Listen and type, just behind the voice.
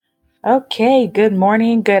Okay, good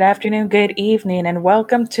morning, good afternoon, good evening, and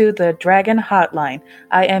welcome to the Dragon Hotline.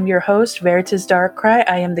 I am your host, Veritas Darkcry.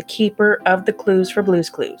 I am the keeper of the clues for Blues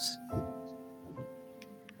Clues.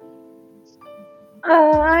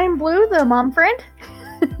 I'm Blue, the mom friend.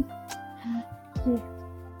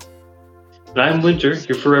 And I'm Winter,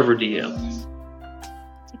 your forever DM.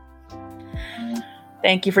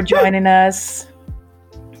 Thank you for joining us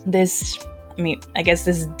I guess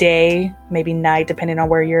this day, maybe night, depending on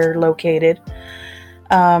where you're located.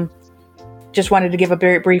 Just wanted to give a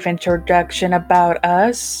very brief introduction about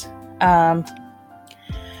us.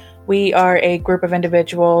 We are a group of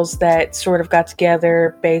individuals that sort of got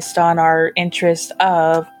together based on our interest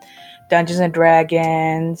of Dungeons and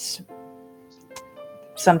Dragons,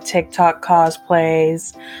 some TikTok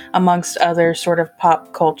cosplays, amongst other sort of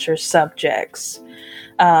pop culture subjects.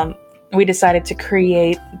 We decided to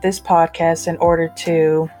create this podcast in order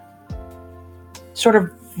to sort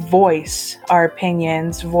of voice our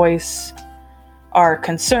opinions, voice our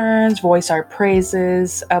concerns, voice our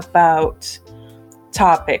praises about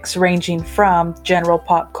topics ranging from general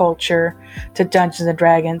pop culture to Dungeons and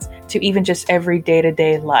Dragons to even just every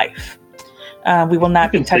day-to-day life. We will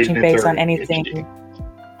not be touching base on anything.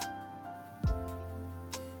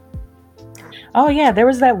 Oh yeah, there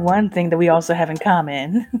was that one thing that we also have in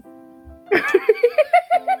common.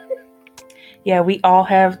 Yeah, we all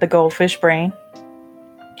have the goldfish brain.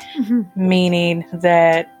 Meaning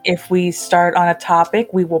that if we start on a topic,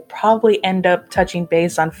 we will probably end up touching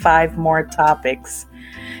base on 5 more topics.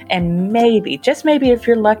 And maybe, just maybe if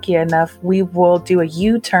you're lucky enough, we will do a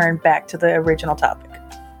U-turn back to the original topic.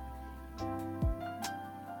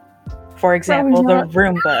 For example, the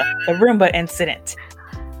Roomba incident.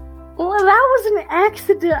 Well, that was an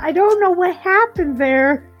accident. I don't know what happened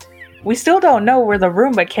there. We still don't know where the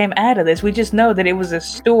Roomba came out of this. We just know that it was a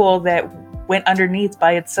stool that went underneath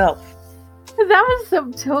by itself. That was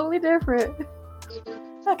something totally different.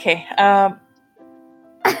 Okay.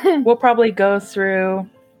 We'll probably go through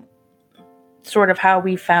sort of how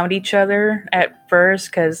we found each other at first,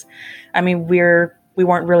 because we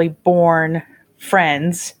weren't really born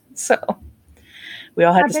friends, so we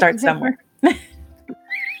all had to start somewhere.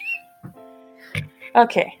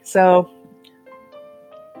 Okay, so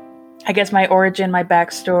I guess my origin, my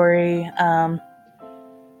backstory.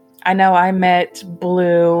 I know I met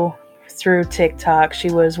Blue through TikTok. She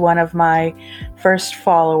was one of my first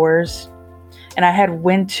followers, and I had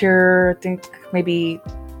Winter, I think maybe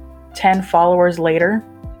 10 followers later.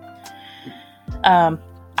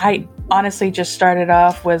 I honestly just started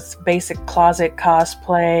off with basic closet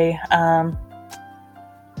cosplay.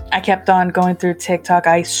 I kept on going through TikTok.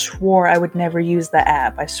 I swore I would never use the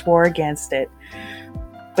app. I swore against it.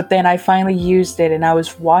 But then I finally used it, and I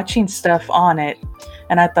was watching stuff on it,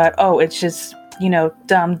 and I thought, oh, it's just,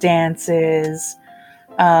 dumb dances,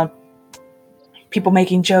 people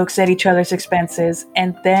making jokes at each other's expenses.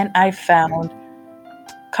 And then I found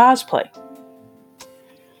cosplay.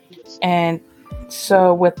 And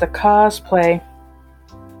so with the cosplay,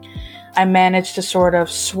 I managed to sort of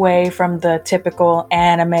sway from the typical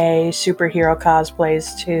anime superhero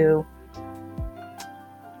cosplays to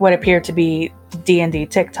what appeared to be D&D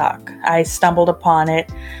TikTok. I stumbled upon it.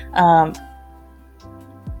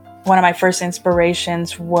 One of my first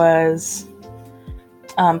inspirations was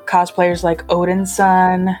cosplayers like Odin's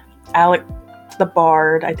son, Alec the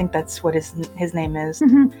Bard. I think that's what his name is.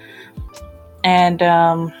 Mm-hmm. And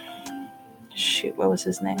what was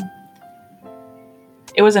his name?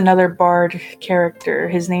 It was another Bard character.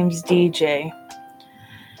 His name's DJ.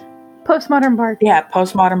 Postmodern Bard. Yeah,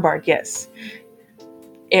 Postmodern Bard, yes.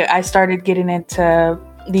 I started getting into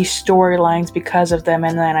these storylines because of them,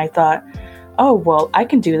 and then I thought, oh, well, I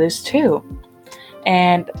can do this too.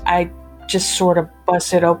 And I just sort of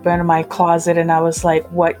busted open my closet, and I was like,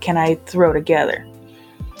 what can I throw together?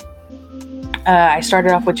 I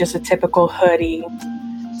started off with just a typical hoodie,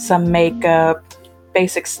 some makeup,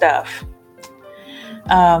 basic stuff.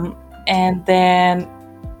 And then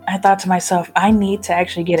I thought to myself, I need to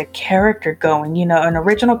actually get a character going, an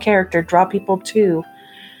original character, draw people to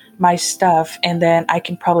my stuff, and then I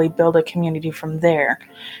can probably build a community from there.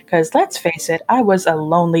 Because let's face it, I was a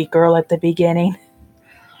lonely girl at the beginning.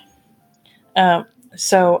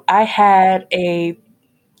 So I had a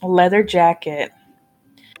leather jacket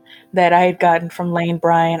that I had gotten from Lane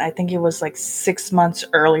Bryant. I think it was like 6 months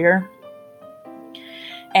earlier.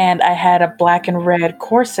 And I had a black and red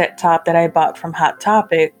corset top that I bought from Hot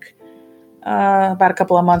Topic about a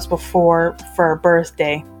couple of months before for a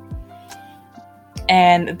birthday.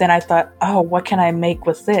 And then I thought, oh, what can I make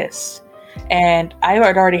with this? And I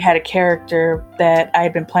had already had a character that I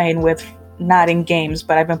had been playing with not in games,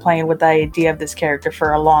 but I've been playing with the idea of this character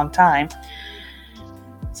for a long time.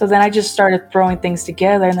 So then I just started throwing things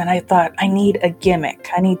together, and then I thought, I need a gimmick.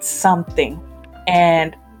 I need something.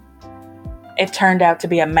 And it turned out to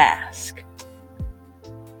be a mask.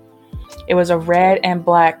 It was a red and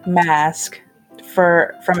black mask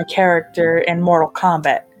from a character in Mortal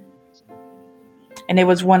Kombat. And it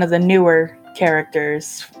was one of the newer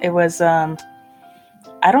characters. It was, I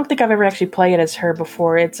don't think I've ever actually played as her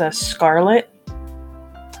before. It's a Scarlet.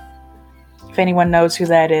 If anyone knows who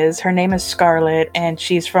that is, her name is Scarlet, and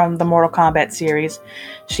she's from the Mortal Kombat series.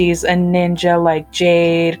 She's a ninja like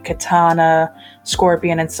Jade, Katana,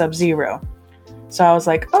 Scorpion, and Sub-Zero. So I was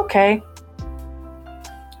like, okay.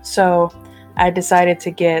 So I decided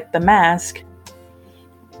to get the mask.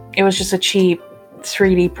 It was just a cheap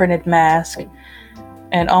 3D printed mask.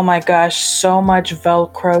 And oh my gosh, so much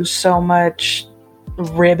Velcro, so much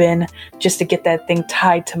ribbon just to get that thing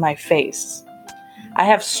tied to my face. I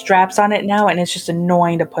have straps on it now, and it's just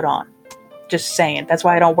annoying to put on. Just saying. That's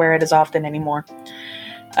why I don't wear it as often anymore.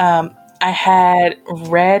 I had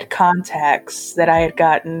red contacts that I had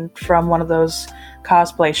gotten from one of those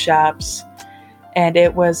cosplay shops, and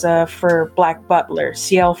it was for Black Butler,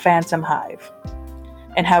 CL Phantom Hive,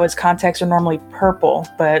 and how his contacts are normally purple,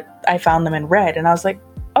 but I found them in red, and I was like,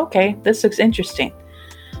 okay, this looks interesting.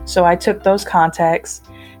 So I took those contacts,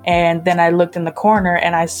 and then I looked in the corner,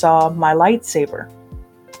 and I saw my lightsaber.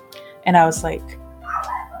 And I was like,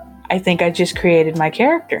 I think I just created my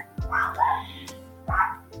character.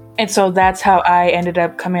 And so that's how I ended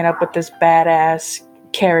up coming up with this badass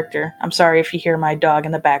character. I'm sorry if you hear my dog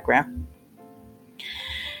in the background.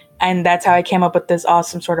 And that's how I came up with this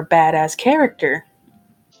awesome sort of badass character.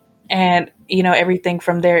 And, you know, everything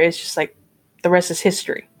from there is just like, the rest is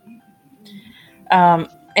history. And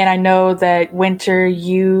I know that Winter,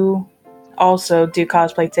 you also do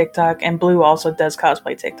cosplay TikTok, and Blue also does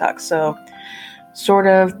cosplay TikTok. So sort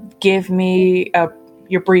of give me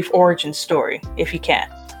your brief origin story, if you can.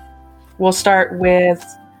 We'll start with,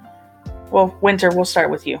 Winter, we'll start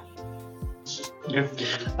with you. Okay.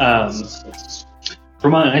 For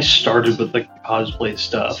mine, I started with like cosplay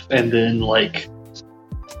stuff, and then like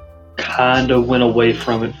kind of went away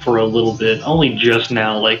from it for a little bit. Only just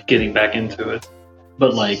now, like getting back into it.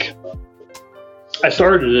 But like, I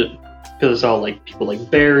started it because I saw like people like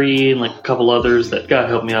Barry and like a couple others that, God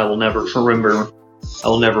help me, I will never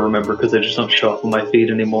remember because they just don't show up on my feed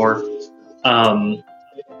anymore.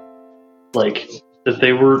 Like that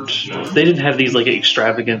they didn't have these like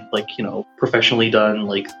extravagant, like, you know, professionally done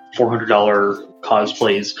like $400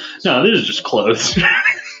 cosplays. No, this is just clothes.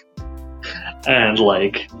 And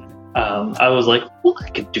like, I was like, well, I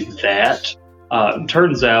could do that.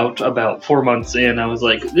 Turns out about 4 months in, I was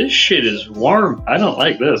like, this shit is warm. I don't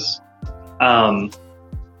like this.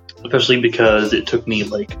 Especially because it took me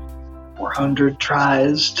like 400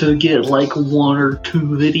 tries to get like 1 or 2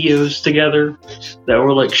 videos together that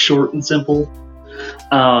were like short and simple.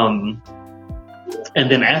 And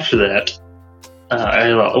then after that,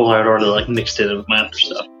 I'd already like mixed it in with my other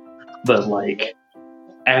stuff. But like,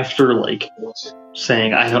 after like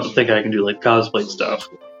saying I don't think I can do like cosplay stuff,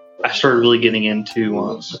 I started really getting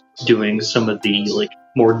into doing some of the like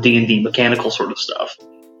more D&D mechanical sort of stuff,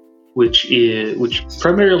 which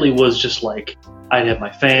primarily was just like I'd have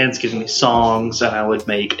my fans giving me songs, and I would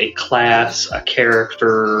make a class, a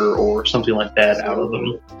character, or something like that out of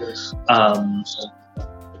them.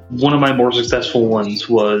 One of my more successful ones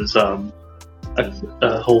was a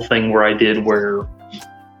whole thing where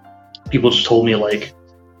people just told me like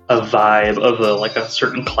a vibe of a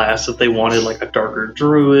certain class that they wanted, like a darker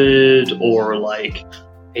druid or like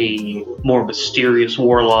a more mysterious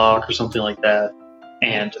warlock or something like that.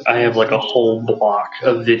 And I have like a whole block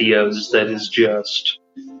of videos that is just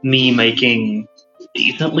me making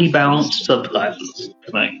decently balanced subclasses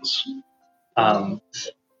to things.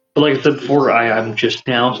 But like I said before, I'm just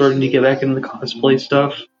now starting to get back into the cosplay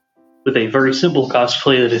stuff with a very simple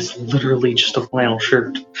cosplay that is literally just a flannel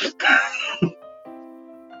shirt.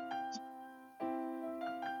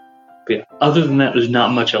 But yeah, other than that, there's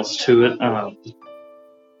not much else to it.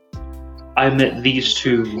 I met these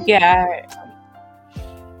two. Yeah.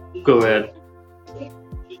 Go ahead.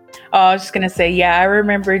 Oh, I was just going to say, yeah, I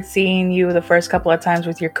remembered seeing you the first couple of times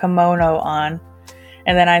with your kimono on.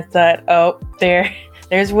 And then I thought, oh,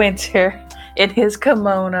 there's Winter in his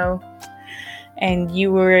kimono. And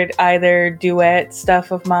you would either duet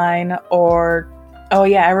stuff of mine or... Oh,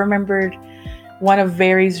 yeah, I remembered one of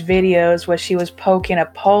Vary's videos where she was poking a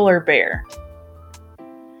polar bear.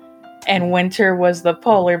 And Winter was the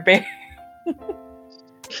polar bear.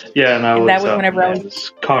 Yeah, and that was whenever I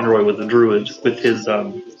was Conroy with the druid with his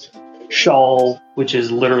shawl, which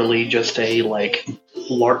is literally just a like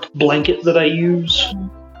LARP blanket that I use.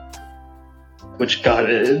 Which, God,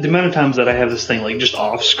 the amount of times that I have this thing like just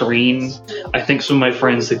off screen, I think some of my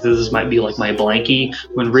friends think this might be like my blankie,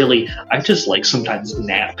 when really I just like sometimes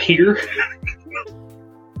nap here.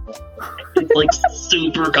 It's like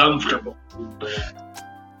super comfortable.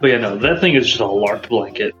 But yeah, no, that thing is just a LARP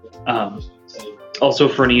blanket. Also,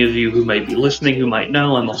 for any of you who might be listening who might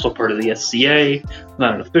know, I'm also part of the SCA. I'm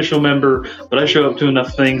not an official member, but I show up to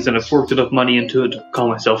enough things and I've worked enough money into it to call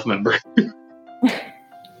myself a member.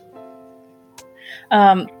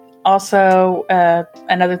 Also,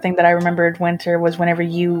 another thing that I remembered, Winter, was whenever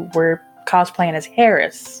you were cosplaying as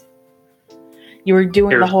Harris. You were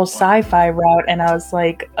doing the whole sci-fi route, and I was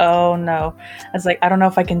like, oh no. I was like, I don't know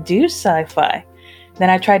if I can do sci-fi. Then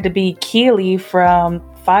I tried to be Keely from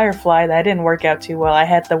Firefly. That didn't work out too well. I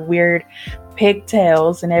had the weird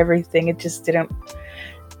pigtails and everything. It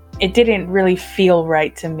didn't really feel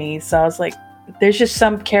right to me. So I was like, there's just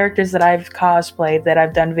some characters that I've cosplayed, that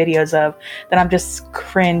I've done videos of, that I'm just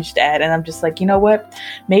cringed at. And I'm just like, you know what?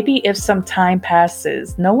 Maybe if some time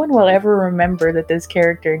passes, no one will ever remember that this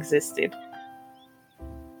character existed.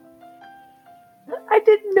 I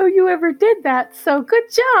didn't know you ever did that, so good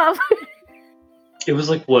job. It was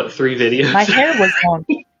like, what, 3 videos? My hair was long.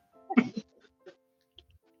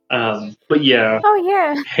 But yeah. Oh,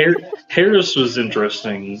 yeah. Harris was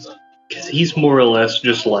interesting, because he's more or less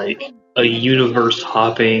just like a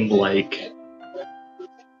universe-hopping, like...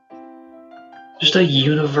 just a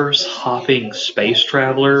universe-hopping space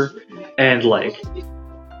traveler, and like...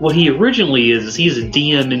 what he originally is he's a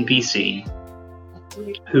DM NPC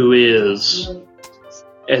who is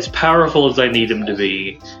as powerful as I need him to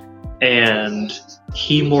be, and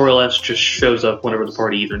he more or less just shows up whenever the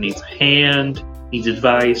party either needs a hand, needs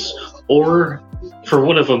advice, or for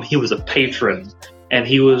one of them, he was a patron, and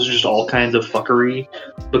he was just all kinds of fuckery,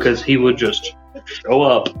 because he would just show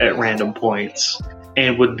up at random points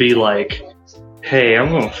and would be like, hey, I'm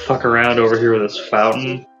gonna fuck around over here with this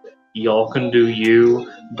fountain, y'all can do you,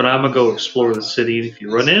 but I'm gonna go explore the city, and if you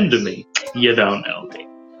run into me, you don't know me.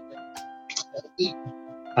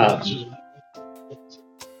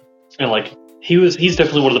 And like, he's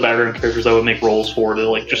definitely one of the background characters I would make roles for, to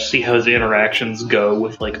like just see how his interactions go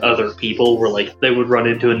with like other people, where like they would run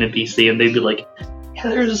into an NPC and they'd be like, yeah,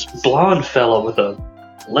 there's this blonde fella with a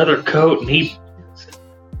leather coat and he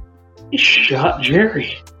shot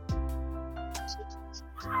Jerry.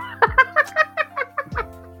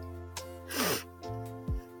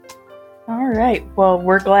 All right. Well,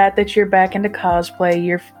 we're glad that you're back into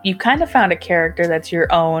cosplay. You kind of found a character that's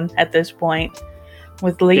your own at this point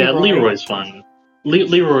with Leroy. Yeah, Leroy's fun.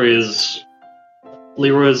 Leroy is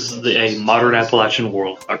a modern Appalachian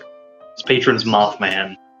warlock. His patron's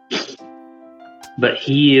Mothman, but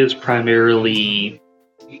he is primarily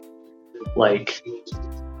like,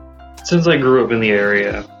 since I grew up in the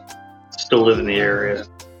area, still live in the area,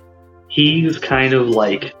 he's kind of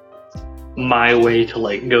like my way to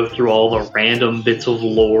like go through all the random bits of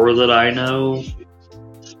lore that I know.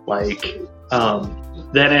 Like,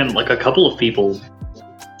 that, and like a couple of people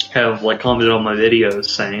have like commented on my videos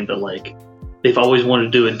saying that like they've always wanted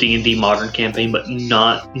to do a D&D modern campaign but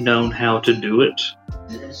not known how to do it.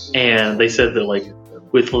 And they said that like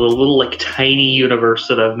with the little like tiny universe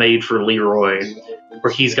that I've made for Leroy,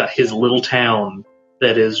 where he's got his little town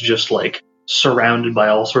that is just like surrounded by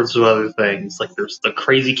all sorts of other things. Like there's the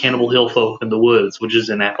crazy cannibal hill folk in the woods, which is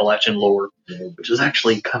in Appalachian lore, which is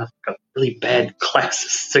actually kind of a really bad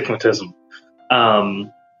classist stigmatism.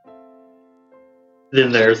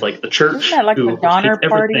 Then there's like the church. Isn't that like the Donner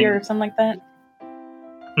Party or something like that?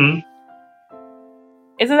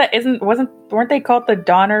 Weren't they called the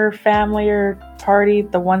Donner family or party?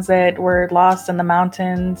 The ones that were lost in the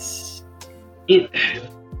mountains?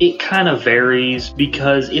 It kind of varies,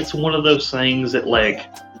 because it's one of those things that, like,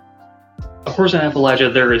 of course in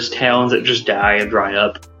Appalachia there is towns that just die and dry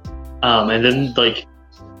up. And then, like,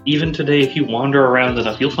 even today if you wander around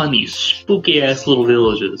enough, you'll find these spooky ass little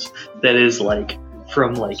villages that is, like,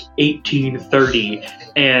 from, like, 1830,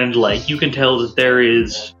 and, like, you can tell that there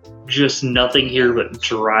is just nothing here but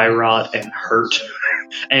dry rot and hurt.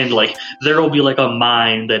 And, like, there will be, like, a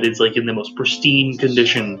mine that is, like, in the most pristine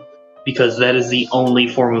condition, because that is the only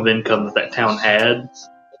form of income that town had.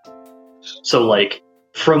 So, like,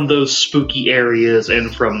 from those spooky areas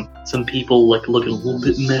and from some people, like, looking a little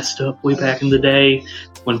bit messed up way back in the day,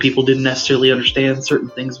 when people didn't necessarily understand certain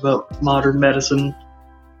things about modern medicine,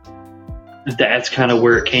 that's kind of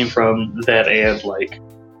where it came from. That and, like,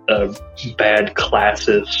 a bad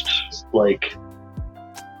classist, like,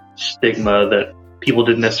 stigma that people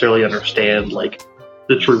didn't necessarily understand, like,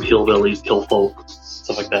 the true hillbillies kill folk,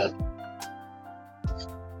 stuff like that.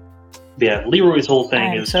 Yeah, Leroy's whole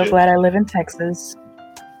thing I'm is so glad I live in Texas.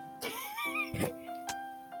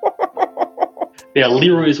 Yeah,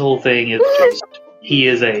 Leroy's whole thing is just he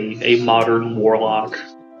is a modern warlock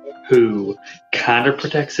who kind of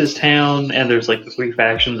protects his town, and there's like the three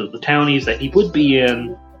factions of the townies that he would be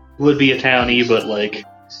in. Would be a townie, but like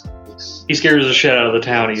he scares the shit out of the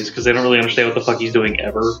townies because they don't really understand what the fuck he's doing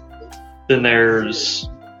ever. Then there's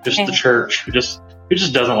just the church who just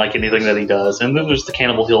doesn't like anything that he does, and then there's the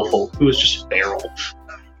Cannibal Hill folk who is just feral.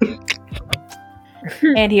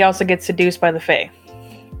 And he also gets seduced by the Fae.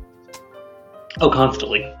 Oh,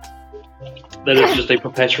 constantly. That is just a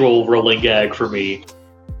perpetual rolling gag for me.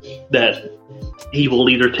 That he will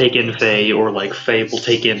either take in Fae or like Fae will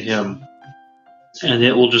take in him. And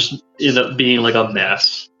it will just end up being like a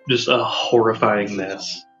mess. Just a horrifying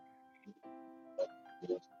mess.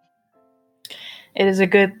 It is a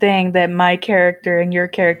good thing that my character and your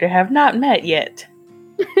character have not met yet.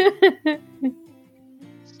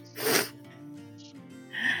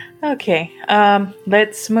 Okay,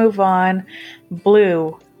 let's move on.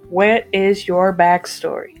 Blue, what is your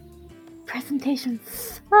backstory?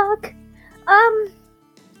 Presentations suck.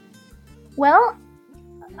 Well,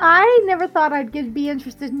 I never thought I'd be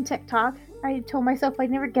interested in TikTok. I told myself I'd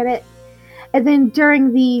never get it. And then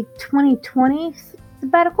during the 2020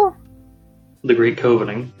 sabbatical. The Great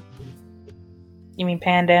Covening. You mean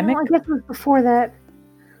pandemic? Well, I guess it was before that.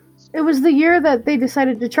 It was the year that they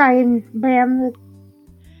decided to try and ban the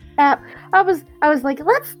app. I was like,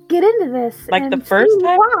 let's get into this. Like the first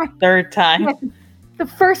time? Why. Third time? Yeah, the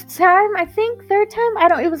first time, I think. Third time?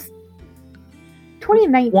 It was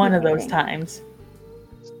 2019. One of those times.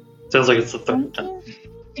 Sounds like it's the third time.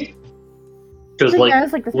 Because it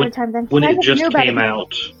was like the third time then. When it just came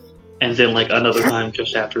out, and then like another time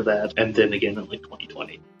just after that, and then again in like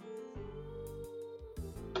 2020.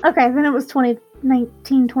 Okay, then it was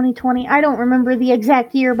 2019, 2020. I don't remember the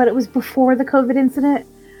exact year, but it was before the COVID incident.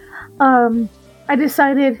 I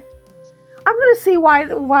decided I'm gonna see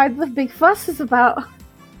why the big fuss is about.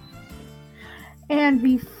 And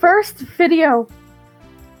the first video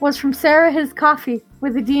was from Sarah His Coffee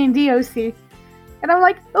with the D&D OC. And I'm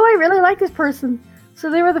like, oh, I really like this person.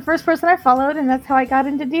 So they were the first person I followed, and that's how I got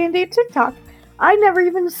into D&D TikTok. I never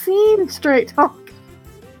even seen Straight Talk.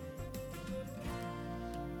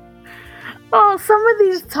 Oh, some of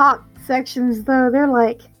these talk sections, though, they're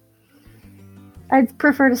like, I'd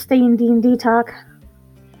prefer to stay in D&D talk.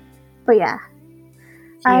 But yeah.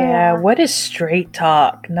 Yeah, what is Straight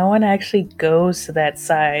Talk? No one actually goes to that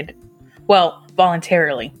side. Well,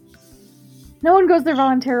 voluntarily. No one goes there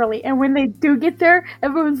voluntarily. And when they do get there,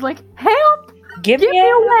 everyone's like, help! Get me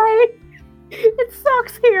away! It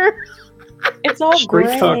sucks here. It's all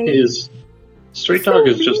Straight Talk is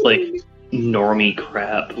just like normie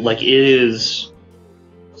crap. Like it is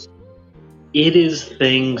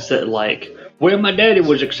things that like, well, my daddy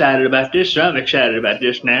was excited about this, so I'm excited about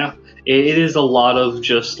this now. It is a lot of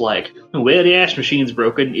just like, well, the ash machine's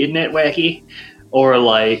broken, isn't that wacky? Or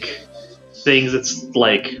like things that's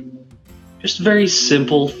like just very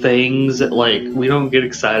simple things that like we don't get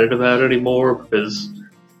excited about anymore because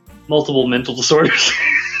multiple mental disorders.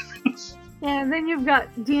 Yeah, and then you've got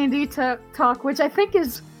D&D talk, which I think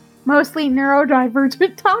is mostly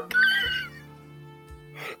neurodivergent talk.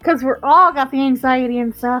 Because we're all got the anxiety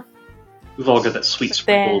and stuff. We've all got that sweet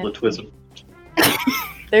sprinkle of the twism.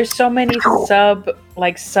 There's so many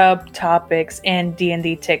subtopics in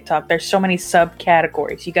D&D TikTok. There's so many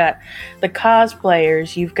subcategories. You got the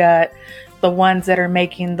cosplayers. You've got the ones that are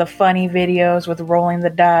making the funny videos with rolling the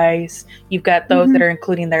dice. You've got those that are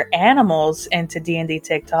including their animals into D&D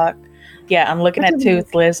TikTok. Yeah, I'm looking at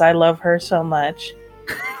Toothless. I love her so much.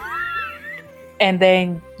 And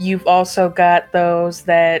then you've also got those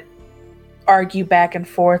that argue back and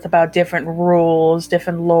forth about different rules,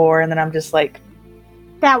 different lore, and then I'm just like,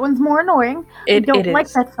 that one's more annoying. I don't like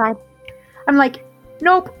that side. I'm like,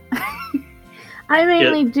 nope. I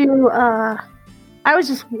mainly do, I was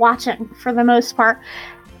just watching for the most part.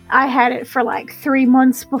 I had it for like 3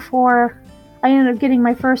 months before I ended up getting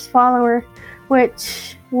my first follower,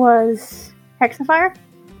 which was Hexafire.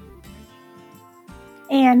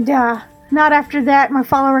 And not after that, my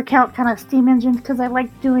follower count kind of steam engined because I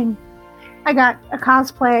got a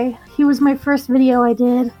cosplay. He was my first video I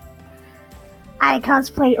did. I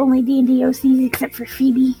cosplayed only D&D OCs except for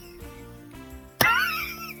Phoebe.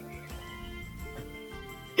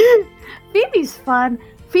 Phoebe's fun.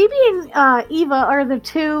 Phoebe and Eva are the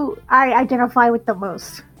two I identify with the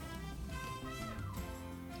most.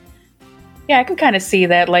 Yeah, I can kind of see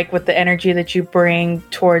that, like with the energy that you bring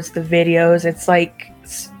towards the videos. It's like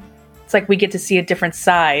It's like we get to see a different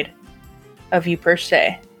side of you per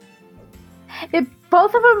se.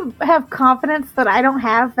 Both of them have confidence that I don't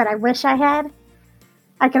have, that I wish I had.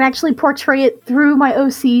 I can actually portray it through my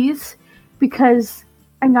OCs because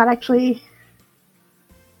I'm not actually,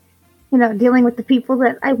 dealing with the people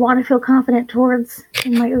that I want to feel confident towards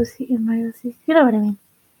in my OCs. You know what I mean?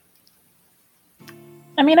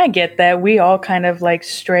 I mean, I get that. We all kind of like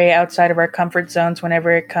stray outside of our comfort zones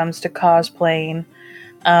whenever it comes to cosplaying.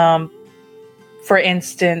 For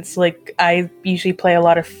instance, like I usually play a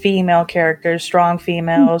lot of female characters, strong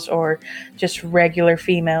females, or just regular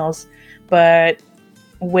females. But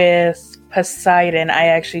with Poseidon, I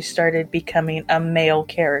actually started becoming a male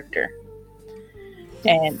character.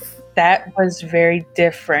 And that was very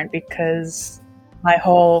different because my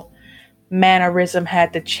whole mannerism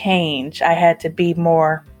had to change. I had to be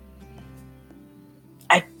more...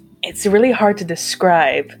 It's really hard to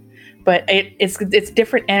describe, but it's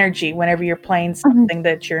different energy whenever you're playing something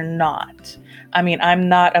that you're not. I mean, I'm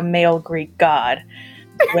not a male Greek god.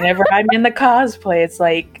 Whenever I'm in the cosplay, it's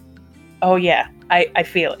like, oh yeah, I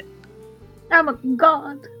feel it. I'm a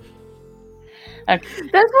god. Okay.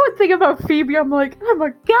 That's one thing about Phoebe. I'm like, I'm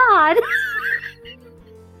a god.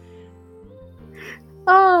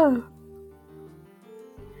 Oh.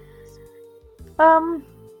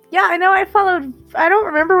 Yeah, I know I don't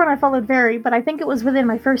remember when I followed Very, but I think it was within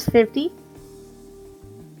my first 50.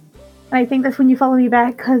 And I think that's when you followed me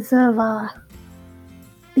back because of,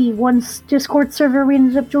 the one Discord server we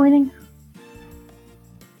ended up joining.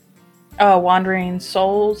 Oh, Wandering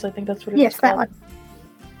Souls, I think that's what it's called.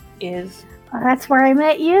 Yes, that one. That's where I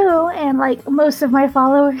met you, and, like, most of my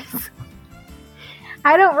followers.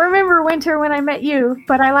 I don't remember Winter when I met you,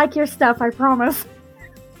 but I like your stuff, I promise.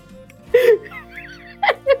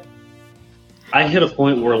 I hit a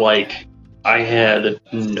point where, like, I had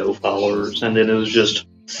no followers, and then it was just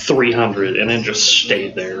 300, and it just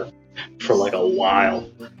stayed there for, like, a while.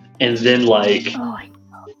 And then, like... Oh, I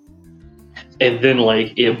know. And then,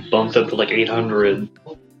 like, it bumped up to, like, 800,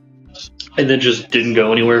 and then just didn't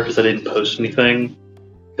go anywhere because I didn't post anything,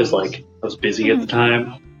 because, like, I was busy at the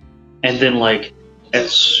time. And then, like,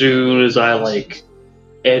 as soon as I, like,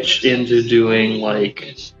 etched into doing,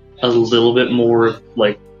 like, a little bit more,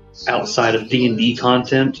 like, outside of D&D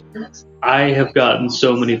content, I have gotten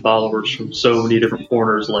so many followers from so many different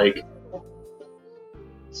corners. Like,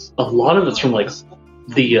 a lot of it's from, like,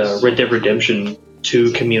 the Red Dead Redemption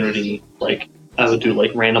 2 community. Like, I would do,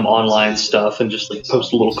 like, random online stuff and just, like,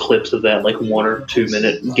 post little clips of that, like, 1 or 2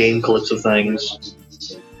 minute game clips of things.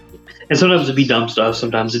 And sometimes it'd be dumb stuff,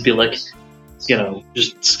 sometimes it'd be, like,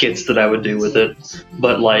 just skits that I would do with it.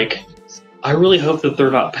 But, like, I really hope that they're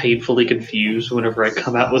not painfully confused whenever I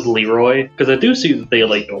come out with Leroy, because I do see that they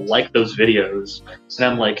like those videos, and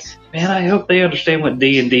I'm like, man, I hope they understand what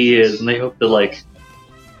D&D is, and they hope that, like,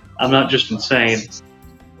 I'm not just insane.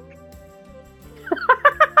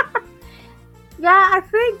 Yeah, I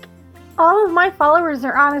think all of my followers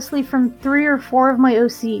are honestly from 3 or 4 of my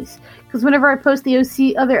OCs, because whenever I post the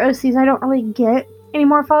other OCs, I don't really get any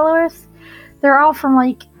more followers. They're all from,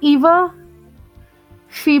 like, Eva,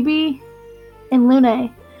 Phoebe, and Lune,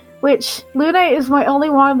 which Lune is my only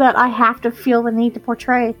one that I have to feel the need to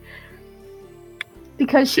portray,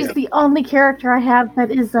 because she's the only character I have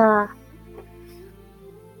that is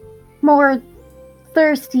more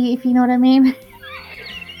thirsty, if you know what I mean.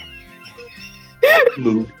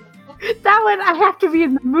 Mood. That one I have to be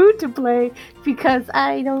in the mood to play, because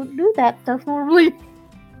I don't do that stuff normally.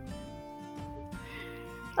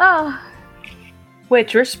 Oh.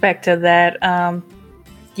 Which, respect to that,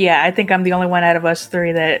 yeah, I think I'm the only one out of us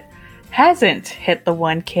 3 that hasn't hit the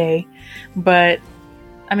 1K, but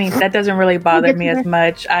I mean, that doesn't really bother me as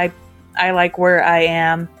much. I like where I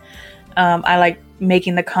am. I like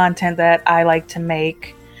making the content that I like to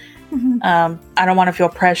make. Mm-hmm. I don't want to feel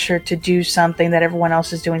pressure to do something that everyone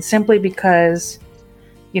else is doing simply because,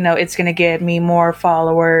 it's going to get me more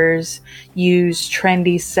followers, use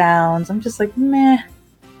trendy sounds. I'm just like, meh.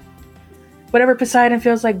 Whatever Poseidon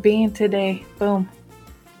feels like being today. Boom.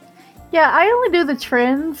 Yeah, I only do the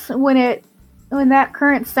trends when that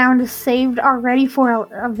current sound is saved already for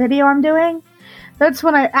a video I'm doing. That's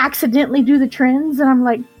when I accidentally do the trends, and I'm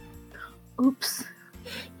like, oops.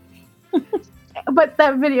 But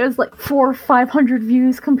that video is like 400 or 500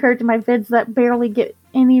 views compared to my vids that barely get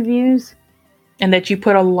any views. And that you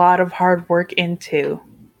put a lot of hard work into.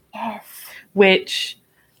 Yes. Which,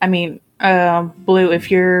 I mean, Blue,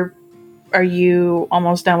 are you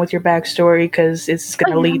almost done with your backstory? Because it's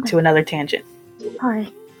going to lead to another tangent. All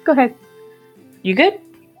right. Go ahead. You good?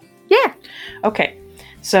 Yeah. Okay.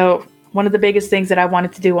 So one of the biggest things that I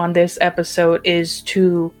wanted to do on this episode is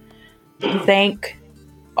to thank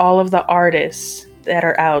all of the artists that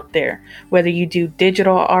are out there. Whether you do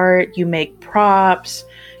digital art, you make props,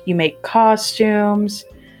 you make costumes,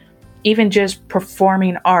 even just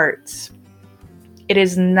performing arts. It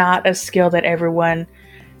is not a skill that everyone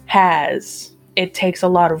has. It takes a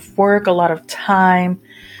lot of work, a lot of time.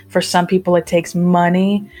 For some people, it takes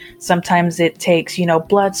money. Sometimes it takes,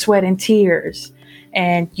 blood, sweat, and tears.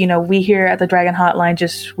 And, we here at the Dragon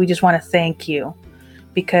Hotline, we just want to thank you.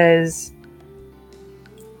 Because,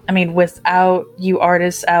 without you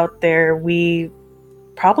artists out there, we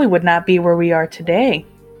probably would not be where we are today.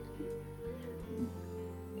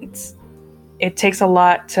 It takes a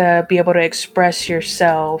lot to be able to express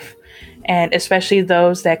yourself, and especially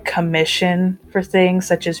those that commission for things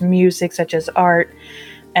such as music, such as art.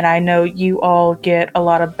 And I know you all get a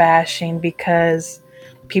lot of bashing because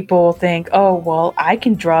people think, oh, well, I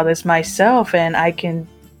can draw this myself and I can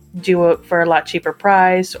do it for a lot cheaper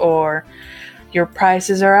price, or your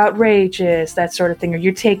prices are outrageous, that sort of thing, or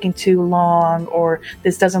you're taking too long, or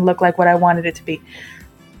this doesn't look like what I wanted it to be.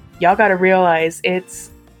 Y'all got to realize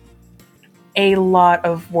it's a lot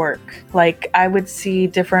of work. Like, I would see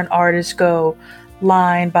different artists go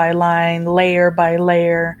line by line, layer by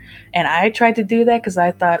layer, and I tried to do that because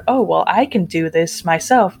I thought, oh, well, I can do this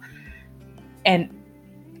myself. And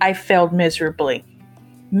I failed miserably.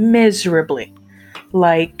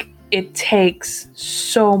 Like, it takes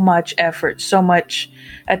so much effort, so much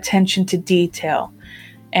attention to detail.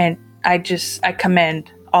 And I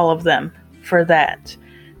commend all of them for that.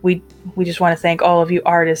 We just want to thank all of you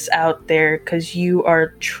artists out there, because you are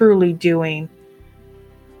truly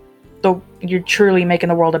you're truly making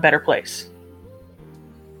the world a better place.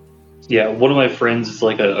 Yeah, one of my friends is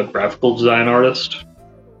like a graphical design artist,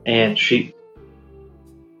 and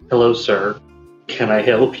hello, sir, can I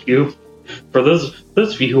help you? For those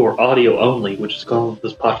of you who are audio only, which is what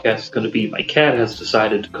this podcast is going to be, my cat has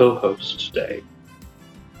decided to co-host today.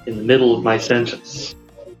 In the middle of my sentence.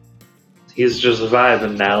 He's just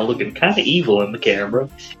vibing now, looking kind of evil in the camera.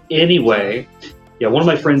 Anyway, yeah, one of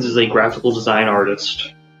my friends is a graphical design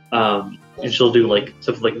artist, and she'll do like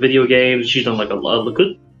stuff like video games. She's done like a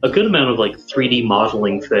good amount of like 3D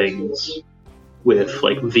modeling things with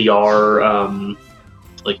like VR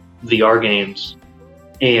games.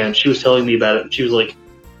 And she was telling me about it. She was like,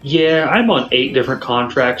 "Yeah, I'm on 8 different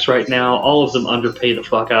contracts right now. All of them underpay the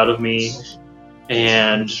fuck out of me,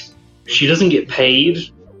 and she doesn't get paid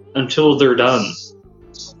until they're done.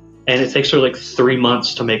 And it takes her like 3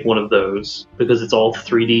 months to make one of those because it's all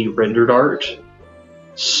 3D rendered art.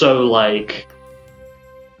 So like,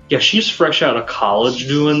 yeah, she's fresh out of college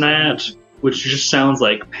doing that, which just sounds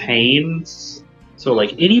like pain. So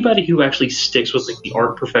like, anybody who actually sticks with like the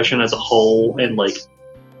art profession as a whole and like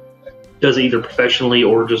does it either professionally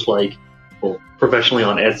or just like, well, professionally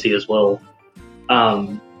on Etsy as well,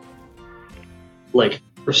 like,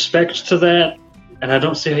 respect to that. And I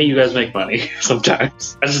don't see how you guys make money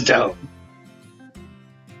sometimes. I just don't.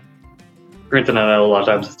 Granted, I know a lot of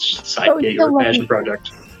times it's just a side gig or a passion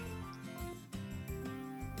project.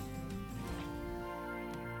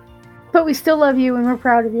 But we still love you and we're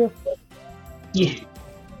proud of you. Yeah.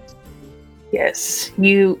 Yes,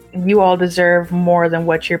 you all deserve more than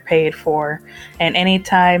what you're paid for. And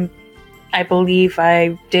anytime, I believe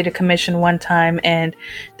I did a commission one time and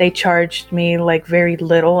they charged me like very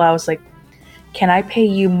little. I was like, can I pay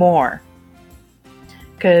you more?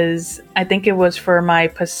 Because I think it was for my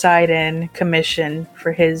Poseidon commission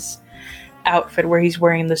for his outfit where he's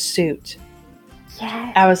wearing the suit.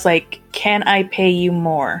 Yeah. I was like, can I pay you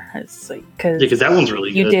more? It's like, because that one's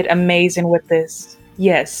really good. You did amazing with this.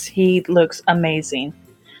 Yes, he looks amazing.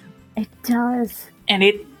 It does.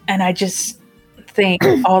 And I just think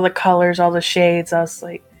all the colors, all the shades, I was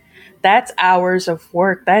like, that's hours of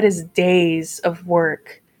work. That is days of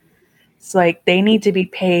work. It's like they need to be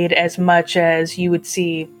paid as much as you would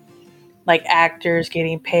see like actors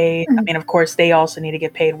getting paid. I mean, of course, they also need to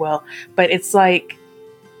get paid well. But it's like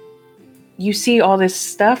you see all this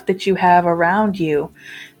stuff that you have around you,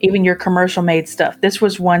 even your commercial made stuff. This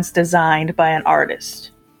was once designed by an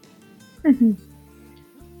artist. Mm-hmm.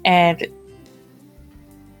 And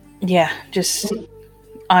yeah, just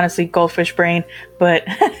honestly, Goldfish brain. But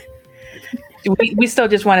we still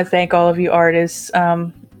just want to thank all of you artists.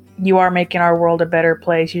 You are making our world a better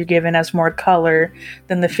place. You're giving us more color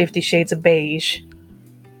than the 50 Shades of Beige.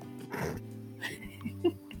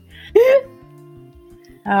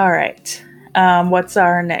 All right. What's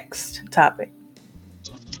our next topic?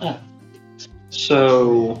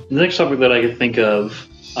 So the next topic that I could think of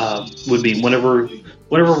would be whenever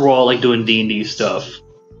we're all like doing D&D stuff,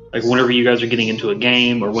 Like whenever you guys are getting into a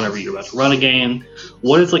game or whenever you're about to run a game,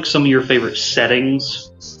 what is like some of your favorite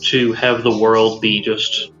settings to have the world be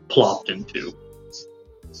just plopped into?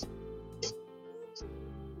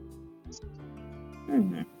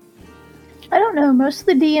 I don't know. Most of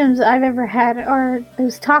the DMs I've ever had are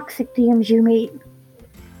those toxic DMs you meet.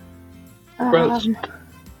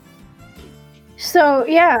 So,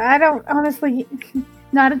 yeah, I don't, honestly,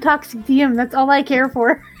 not a toxic DM. That's all I care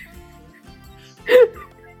for.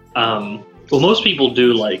 Well, most people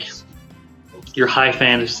do, like, your high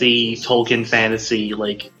fantasy, Tolkien fantasy,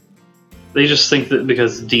 like, they just think that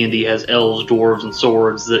because D&D has elves, dwarves, and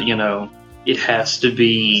swords that, you know, it has to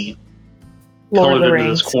be colored into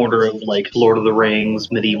this corner of, like, Lord of the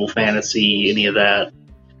Rings, medieval fantasy, any of that.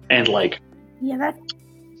 And, like, yeah, that...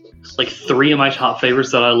 like, 3 of my top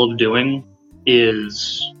favorites that I love doing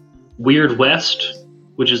is Weird West,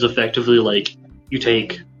 which is effectively, like, you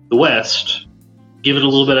take the West, give it a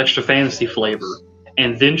little bit extra fantasy flavor,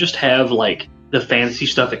 and then just have, like, the fantasy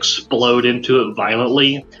stuff explode into it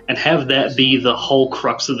violently, and have that be the whole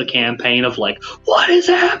crux of the campaign of, like, what is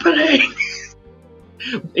happening?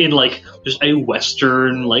 In, like, just a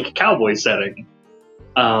Western, like, cowboy setting.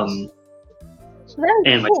 And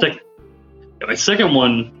cool. My second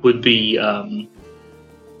one would be,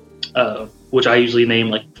 which I usually name,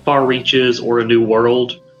 like, Far Reaches or A New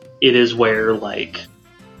World. It is where, like,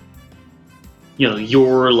 you know,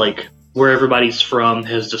 you're, like, where everybody's from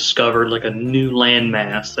has discovered, like, a new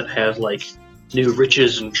landmass that has, like, new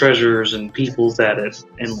riches and treasures and peoples at it,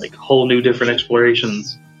 and, like, whole new different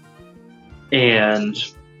explorations. And,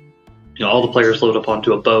 you know, all the players load up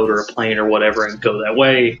onto a boat or a plane or whatever and go that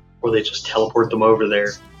way, or they just teleport them over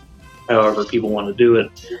there, however people want to do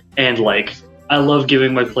it. And, like, I love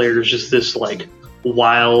giving my players just this, like,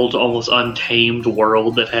 wild, almost untamed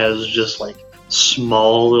world that has just, like,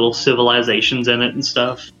 small little civilizations in it and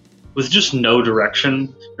stuff, with just no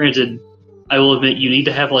direction. Granted, I will admit you need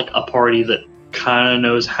to have, like, a party that kind of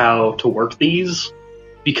knows how to work these,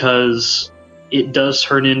 because it does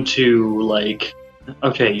turn into, like,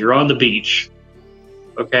 okay, you're on the beach.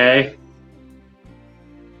 Okay?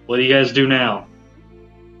 What do you guys do now?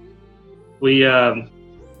 I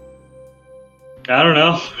don't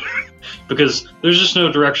know. Because there's just no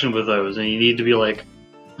direction with those, and you need to be like,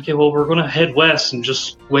 okay, well, we're gonna head west and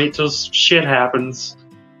just wait till shit happens.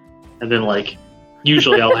 And then, like,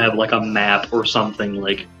 usually I'll have, like, a map or something,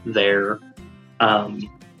 like, there. And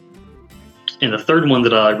the third one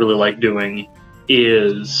that I really like doing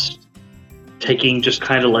is taking just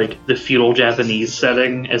kind of, like, the feudal Japanese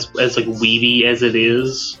setting, as like, weedy as it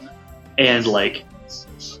is, and, like,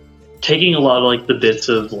 taking a lot of, like, the bits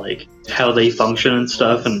of, like, how they function and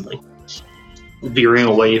stuff, and, like, veering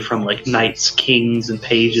away from, like, knights, kings, and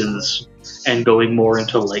pages, and going more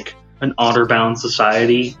into, like, an honor-bound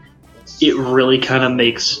society. It really kind of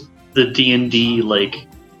makes the D&D, like,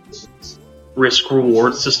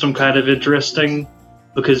 risk-reward system kind of interesting,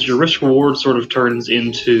 because your risk-reward sort of turns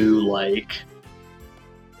into, like,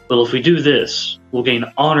 well, if we do this, we'll gain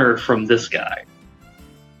honor from this guy.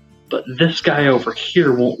 But this guy over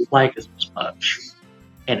here won't like us as much.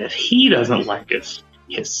 And if he doesn't like us,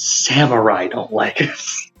 his samurai don't like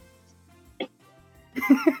us.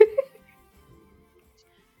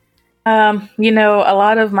 You know, a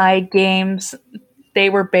lot of my games, they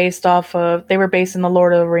were based in the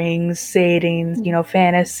Lord of the Rings settings, you know,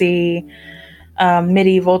 fantasy,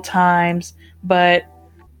 medieval times. But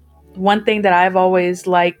one thing that I've always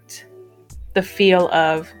liked the feel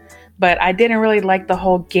of, but I didn't really like the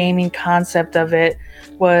whole gaming concept of it,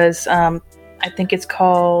 was I think it's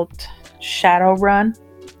called Shadowrun,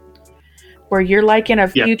 where you're like in a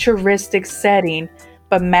futuristic setting,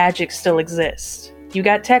 but magic still exists. You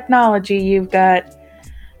got technology, you've got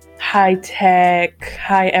high tech,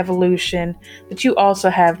 high evolution, but you also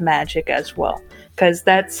have magic as well. Because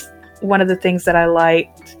that's one of the things that I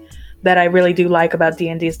liked, that I really do like about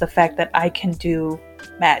D&D, is the fact that I can do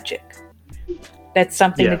magic. That's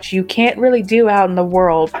something that you can't really do out in the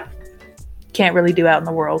world.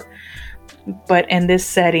 But in this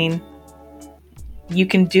setting, you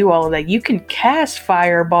can do all of that. You can cast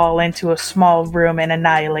Fireball into a small room and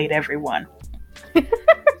annihilate everyone.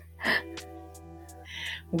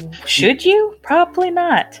 Should you? Probably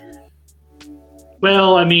not.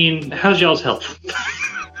 Well, I mean, how's y'all's health?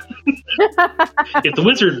 If the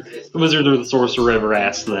wizard or the sorcerer ever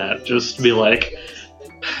asks that, just be like,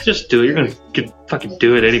 just do it. You're gonna fucking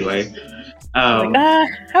do it anyway.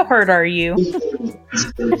 How hurt are you?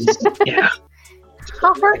 Yeah.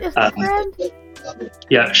 How hurt is the friend?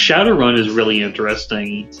 Yeah, Shadowrun is really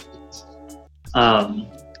interesting. I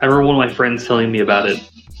remember one of my friends telling me about it.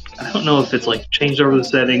 I don't know if it's like changed over the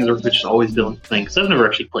settings or if it's just always been a thing. Because I've never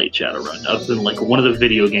actually played Shadowrun other than like one of the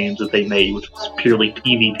video games that they made, which was purely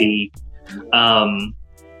PvP.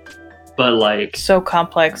 But like, so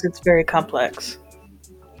complex. It's very complex.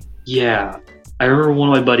 Yeah, I remember one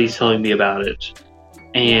of my buddies telling me about it,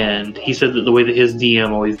 and he said that the way that his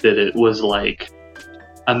DM always did it was like,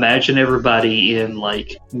 imagine everybody in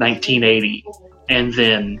like 1980, and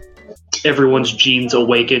then everyone's genes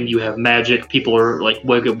awaken. You have magic. People are like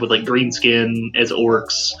wake up with like green skin as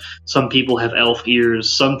orcs. Some people have elf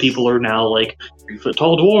ears. Some people are now like 3-foot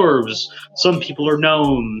tall dwarves. Some people are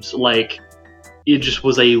gnomes. Like, it just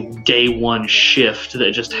was a day one shift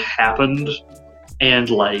that just happened. And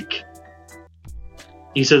like,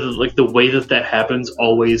 he said that like the way that happens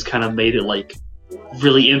always kind of made it like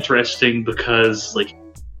really interesting, because like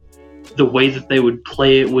the way that they would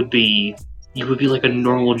play it would be, you would be like a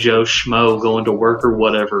normal Joe Schmo going to work or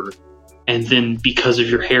whatever, and then because of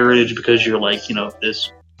your heritage, because you're like, you know,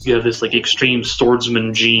 you have this like extreme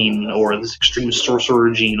swordsman gene or this extreme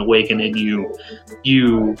sorcerer gene awaken in you,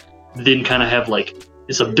 you then kind of have like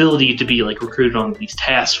this ability to be like recruited on these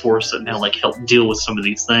task force that now like help deal with some of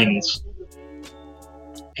these things.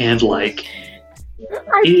 And like,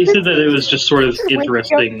 he said that it was just sort of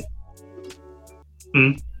interesting.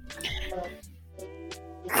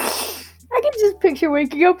 I can just picture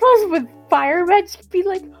waking up with fire magic, be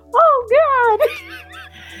like, oh god.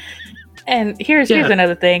 And here's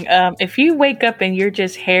another thing. If you wake up and you're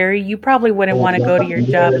just hairy, you probably wouldn't want to go to your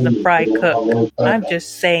job as a fry cook. I'm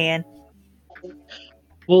just saying.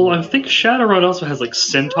 Well, I think Shadowrun also has like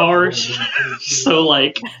centaurs, so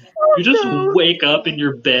like you just wake up in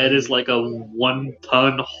your bed as like a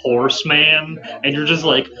 1-ton horseman, and you're just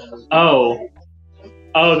like, oh,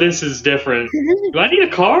 this is different. Do I need a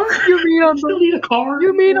car? You mean on still need a car?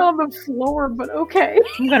 You mean on the floor, but okay.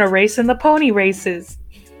 I'm gonna race in the pony races.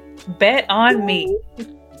 Bet on me.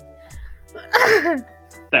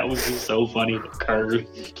 That would be so funny, the curve.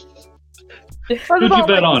 What Who'd you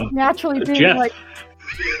bet on? Naturally being Jeff. like.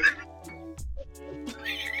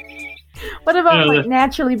 What about like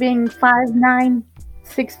naturally being 5'9",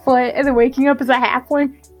 6 foot, and then waking up as a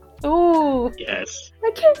halfling? Ooh. Yes.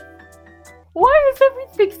 I can't. Why is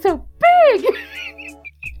everything so big?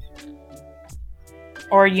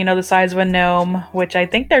 Or, you know, the size of a gnome, which I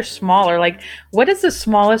think they're smaller. Like, what is the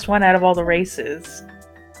smallest one out of all the races?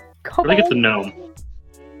 I think it's a gnome.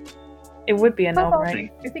 It would be a gnome,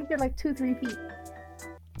 right? I think they're like 2-3 feet.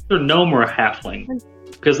 They're a gnome or a halfling.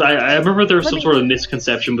 Because I remember there was some sort of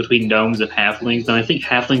misconception between gnomes and halflings, and I think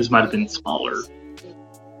halflings might have been smaller.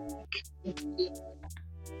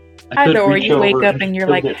 Either or, you wake up and you're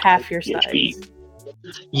like half your size.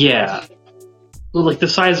 Yeah. Well, like the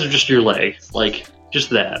size of just your leg. Like,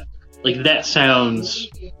 just that. Like, that sounds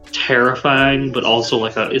terrifying, but also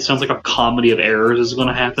like it sounds like a comedy of errors is going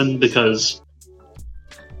to happen, because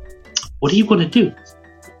what are you going to do?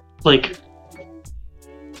 Like,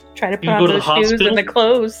 try to put on those shoes and the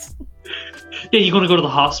clothes. Yeah, you going to go to the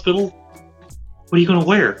hospital? What are you going to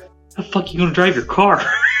wear? How the fuck are you going to drive your car?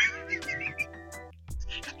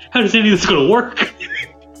 How does any of this going to work?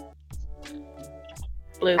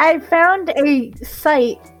 I found a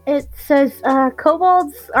site. It says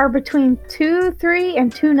kobolds are between 2'3"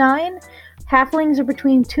 and 2'9". Halflings are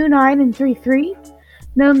between 2'9" and 3'3".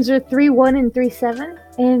 Gnomes are 3'1" and 3'7".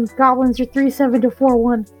 And goblins are 3'7" to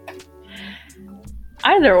 4'1".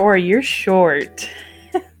 Either or, you're short.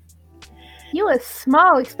 You are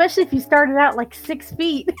small, especially if you started out like 6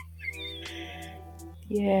 feet.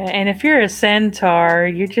 Yeah, and if you're a centaur,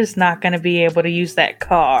 you're just not going to be able to use that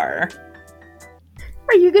car.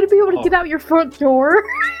 Are you going to be able to get out your front door?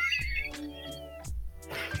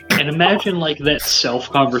 And imagine like that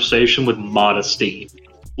self-conversation with modesty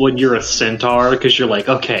when you're a centaur, because you're like,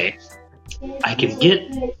 okay, I can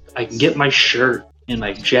get my shirt and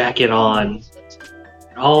my jacket on.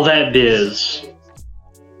 All that biz.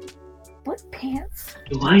 What pants?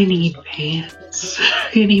 Do I need pants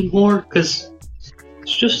anymore? Because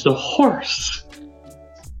it's just a horse.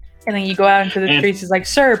 And then you go out into the streets, he's like,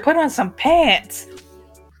 sir, put on some pants.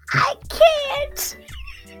 I can't.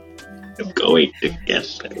 I'm going to get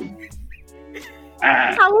them.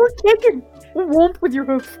 I will kick and whoomp with your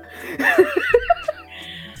hoof.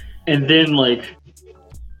 And then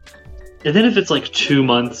if it's like 2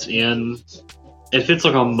 months in, if it's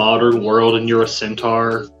like a modern world and you're a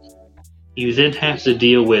centaur, you then have to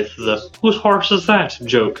deal with the "whose horse is that?"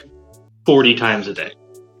 joke 40 times a day.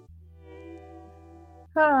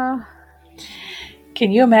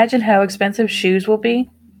 Can you imagine how expensive shoes will be?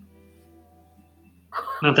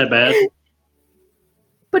 Not that bad.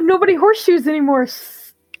 But nobody horseshoes anymore.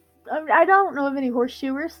 I don't know of any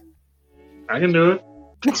horseshoers. I can do it.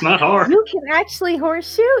 It's not hard. You can actually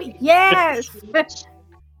horseshoe? Yes!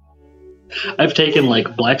 I've taken,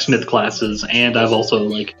 like, blacksmith classes, and I've also,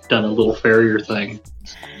 like, done a little farrier thing.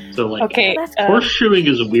 So, like, okay, horseshoeing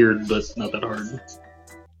is weird, but not that hard.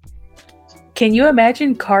 Can you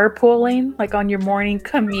imagine carpooling, like, on your morning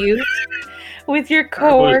commute with your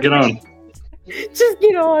coworkers? Get on. Just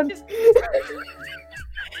get on.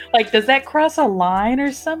 Like, does that cross a line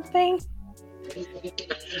or something?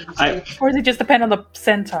 Or does it just depend on the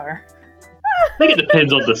centaur? I think it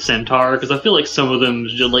depends on the centaur, because I feel like some of them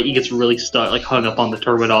just, like, he gets really stuck, like, hung up on the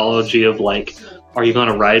terminology of, like, are you going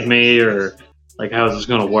to ride me, or, like, how is this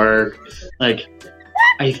going to work? Like,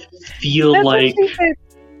 I feel like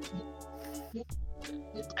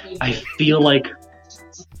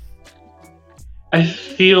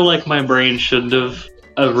my brain shouldn't have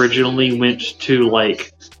originally went to,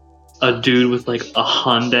 like, a dude with, like, a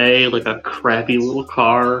Hyundai, like, a crappy little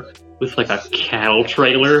car with, like, a cattle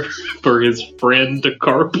trailer for his friend to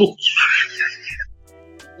carpool.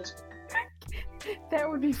 That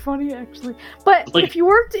would be funny, actually. But like, if you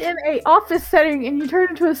worked in a office setting and you turned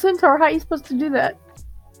into a centaur, how are you supposed to do that?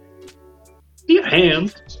 You have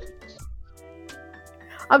hands.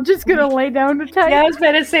 I'm just gonna lay down to type. Yeah, I was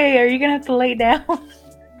about to say, are you gonna have to lay down?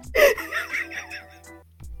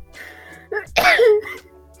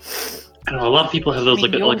 I don't know, a lot of people have those,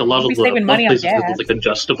 like a lot of places have those, like,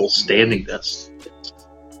 adjustable standing desks.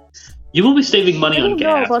 You will be saving money on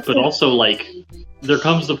gas, but also, like, there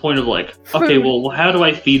comes the point of, like, okay, well, how do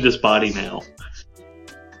I feed this body now?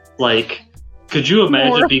 Like, could you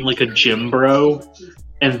imagine being, like, a gym bro,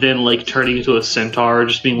 and then, like, turning into a centaur,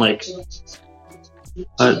 just being like,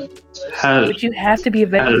 how would you have to be a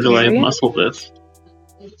vegetarian? How do I muscle this?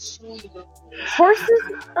 Horses,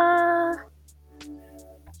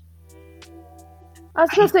 I was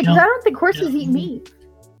supposed to say, because I don't think horses eat meat.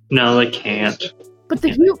 No, they can't. But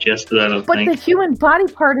the human body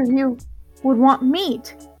part of you would want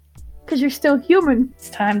meat, because you're still human. It's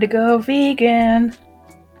time to go vegan.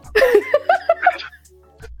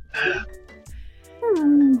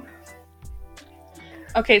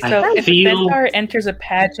 Okay, so if a centaur enters a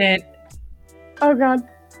pageant, oh god,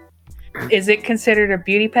 is it considered a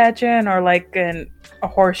beauty pageant or like a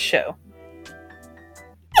horse show?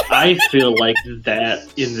 I feel like that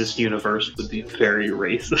in this universe would be very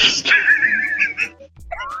racist.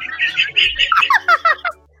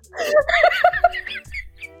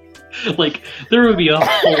 Like, there would be a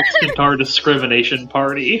whole centaur discrimination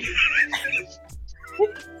party.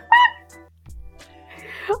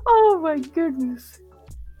 Oh my goodness.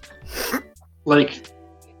 Like,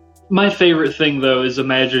 my favorite thing, though, is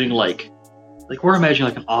imagining, like we're imagining,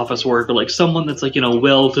 like, an office worker, like, someone that's, like,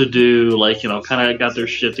 well-to-do, like, kind of got their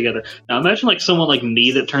shit together. Now, imagine, like, someone like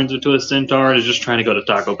me that turns into a centaur and is just trying to go to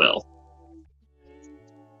Taco Bell.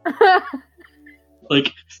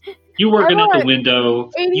 Like, you working at the window,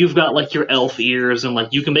 you've got, like, your elf ears, and,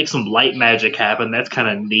 like, you can make some light magic happen. That's kind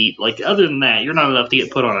of neat. Like, other than that, you're not enough to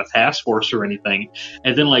get put on a task force or anything.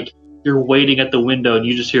 And then, like, you're waiting at the window, and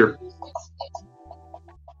you just hear...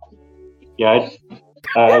 Yeah,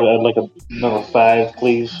 I'd like a number 5,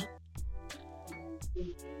 please.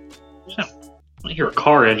 I hear a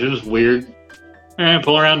car engine. It's weird. Alright,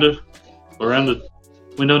 pull around to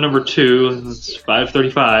window number 2. It's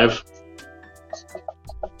 535.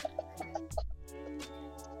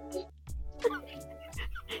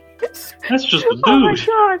 That's just a dude. Oh my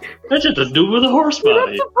god. That's just a dude with a horse body. You're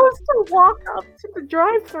not supposed to walk up to the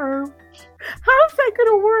drive-thru. How's that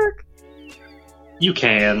gonna work? You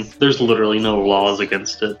can. There's literally no laws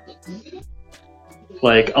against it.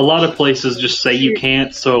 Like, a lot of places just say you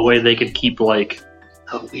can't, so a way they could keep, like,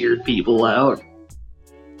 the weird people out.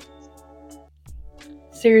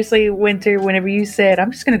 Seriously, Winter, whenever you said,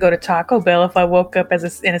 I'm just gonna go to Taco Bell if I woke up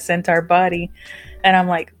in a centaur body, and I'm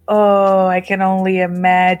like, oh, I can only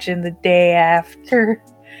imagine the day after,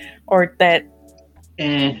 or that,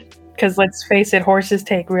 because let's face it, horses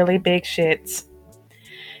take really big shits.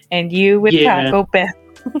 And you with Taco Bell.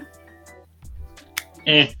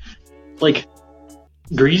 Like,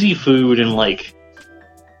 greasy food and, like,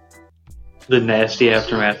 the nasty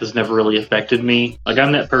aftermath has never really affected me. Like,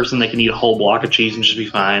 I'm that person that can eat a whole block of cheese and just be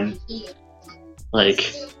fine.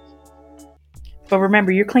 Like... But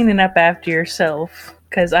remember, you're cleaning up after yourself.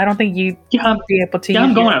 Because I don't think you'd be able to... Yeah,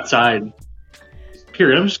 I'm going outside.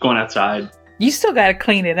 Period. I'm just going outside. You still gotta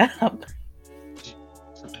clean it up.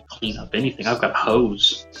 Clean up anything. I've got a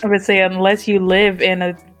hose. I would say, unless you live in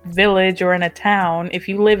a village or in a town, if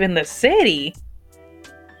you live in the city,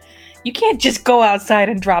 you can't just go outside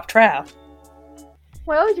and drop trout.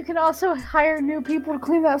 Well, you can also hire new people to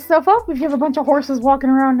clean that stuff up if you have a bunch of horses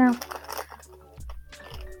walking around now.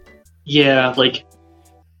 Yeah, like,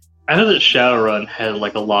 I know that Shadowrun had,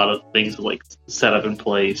 like, a lot of things, like, set up in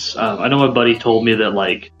place. I know my buddy told me that,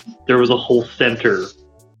 like, there was a whole center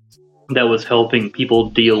that was helping people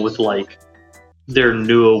deal with, like, their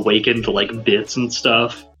new awakened, like, bits and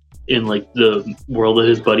stuff in, like, the world that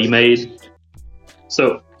his buddy made.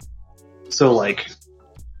 So, like,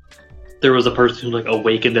 there was a person who, like,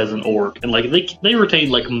 awakened as an orc, and, like, they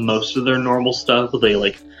retained, like, most of their normal stuff, but they,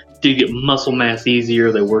 like, did get muscle mass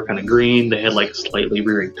easier, they were kind of green, they had, like, slightly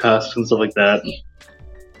rearing tusks and stuff like that.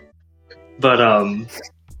 But,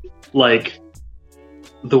 like,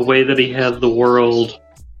 the way that he had the world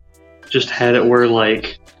just had it where,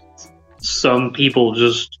 like, some people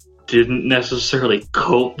just didn't necessarily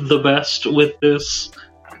cope the best with this.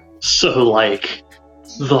 So, like,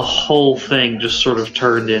 the whole thing just sort of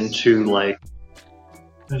turned into, like,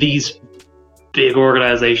 these big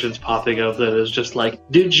organizations popping up that is just like,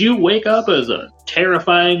 did you wake up as a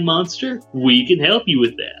terrifying monster? We can help you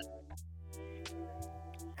with that.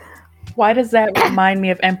 Why does that remind me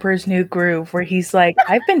of Emperor's New Groove, where he's like,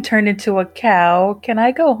 I've been turned into a cow. Can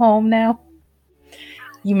I go home now?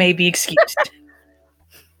 You may be excused.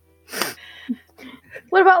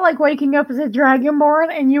 What about, like, waking up as a Dragonborn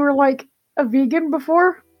and you were, like, a vegan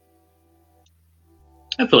before?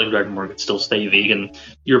 I feel like Dragonborn could still stay vegan.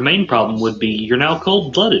 Your main problem would be you're now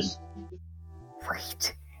cold-blooded.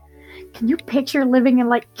 Right. Can you picture living in,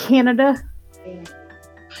 like, Canada?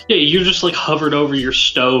 Yeah, you're just, like, hovered over your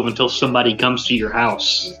stove until somebody comes to your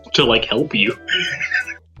house to, like, help you.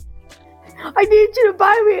 I need you to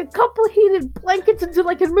buy me a couple heated blankets until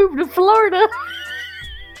I can move to Florida.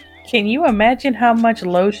 Can you imagine how much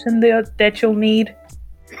lotion that you'll need?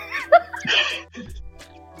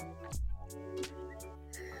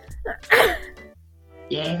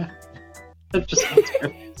 Yeah. That just sounds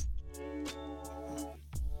perfect.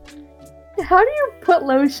 How do you put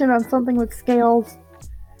lotion on something with scales?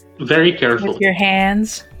 Very carefully. With your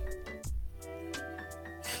hands.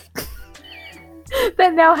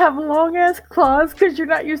 That now have long ass claws because you're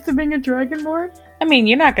not used to being a Dragonborn? I mean,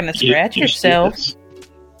 you're not going to scratch yourself.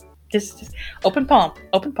 Just open palm.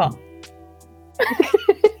 Open palm.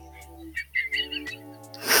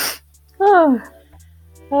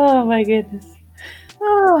 Oh my goodness.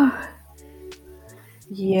 Oh.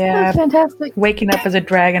 Yeah. That's fantastic. Waking up as a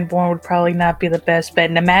Dragonborn would probably not be the best bet.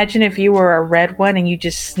 And imagine if you were a red one and you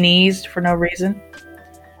just sneezed for no reason.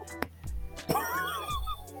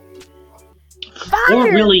 Fire!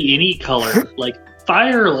 Or really any color. Like,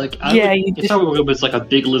 fire, like, if I woke up as, like, a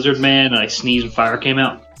big lizard man and I sneezed and fire came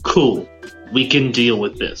out, cool. We can deal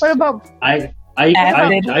with this. What about... I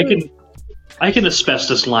can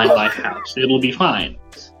asbestos line my house. It'll be fine.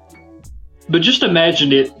 But just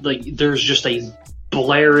imagine it, like, there's just a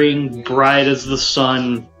blaring, bright as the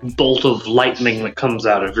sun bolt of lightning that comes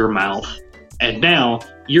out of your mouth. And now,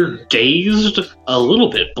 you're dazed, a little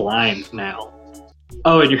bit blind now.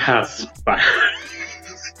 Oh, and your house is fire.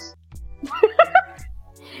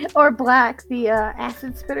 Or black, the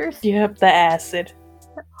acid spitters. Yep, the acid.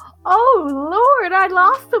 Oh, Lord, I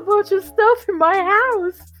lost a bunch of stuff in my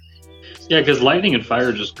house. Yeah, because lightning and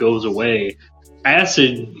fire just goes away.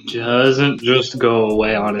 Acid doesn't just go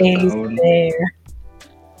away on its own. There.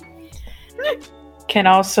 Can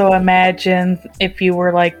also imagine if you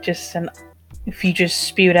were like if you just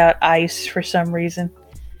spewed out ice for some reason.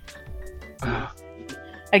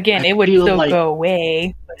 Again, it would still go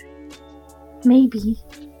away. Maybe.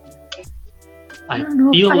 I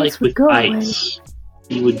feel like with ice,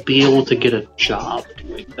 you would be able to get a job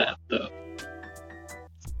doing that, though.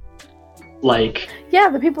 Like... Yeah,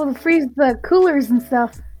 the people that freeze the coolers and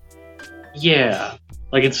stuff. Yeah.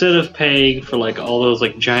 Like, instead of paying for, like, all those,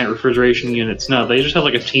 like, giant refrigeration units, no, they just have,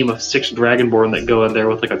 like, a team of 6 Dragonborn that go in there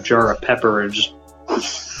with, like, a jar of pepper and just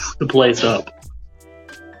the place up.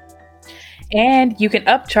 And you can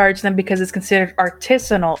upcharge them because it's considered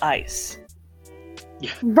artisanal ice.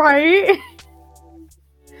 Yeah. Right?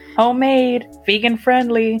 Homemade,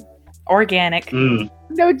 vegan-friendly, organic. Mm.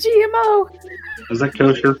 No GMO. Is that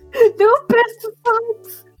kosher? No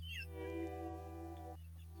pesticides.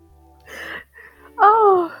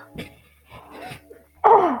 Oh.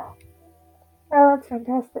 Oh. Oh, that's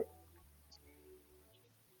fantastic.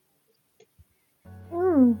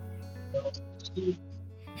 Mm.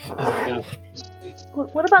 Oh, yeah.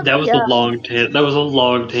 What about that was a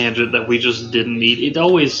long tangent that we just didn't need. It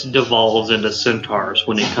always devolves into centaurs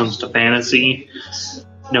when it comes to fantasy,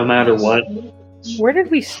 no matter what. Where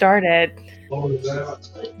did we start at? Who about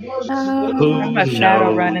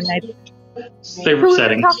Shadowrun and favorite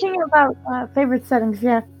settings. Talking about favorite settings,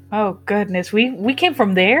 yeah. Oh goodness, we came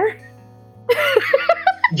from there.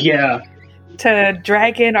 Yeah. to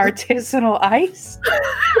dragon artisanal ice.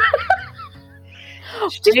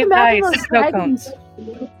 Just imagine those dragons.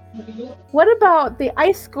 What about the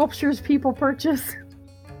ice sculptures people purchase?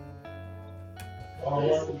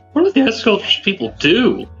 What do the ice sculptures people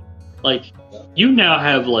do? Like, you now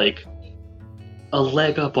have, like, a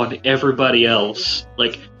leg up on everybody else.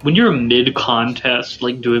 Like, when you're mid-contest,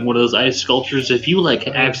 like, doing one of those ice sculptures, if you, like,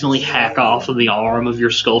 accidentally hack off of the arm of your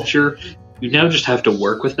sculpture, you now just have to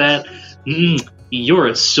work with that. You're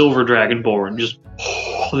a silver dragonborn. Just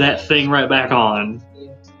that thing right back on.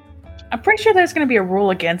 I'm pretty sure there's going to be a rule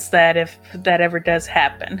against that if that ever does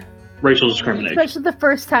happen. Racial discrimination. Especially the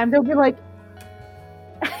first time. They'll be like...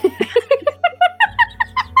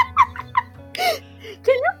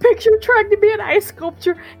 Can you picture trying to be an ice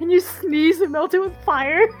sculpture and you sneeze and melt it with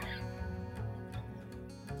fire?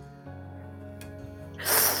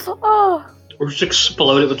 Oh. Or just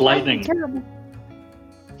explode it with lightning. Terrible.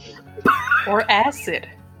 Or acid.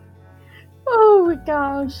 Oh my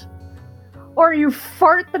gosh. Or you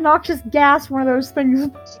fart the noxious gas, one of those things.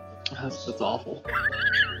 That's awful.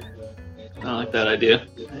 I don't like that idea.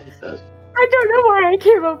 I hate that. I don't know why I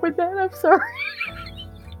came up with that. I'm sorry.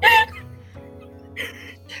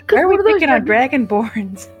 Why are we picking on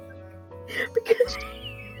Dragonborns? Because...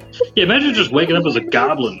 Yeah, imagine just waking up as a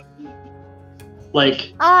goblin.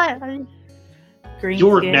 Like,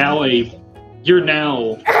 you're now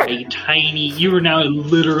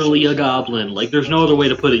literally a goblin. Like, there's no other way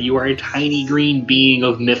to put it. You are a tiny green being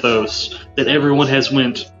of mythos that everyone has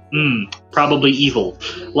went, probably evil.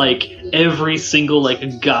 Like, every single,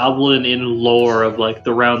 like, goblin in lore of, like,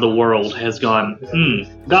 around the world has gone,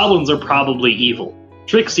 goblins are probably evil.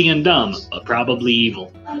 Tricksy and dumb, but probably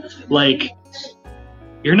evil. Like,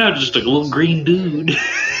 you're not just a little green dude.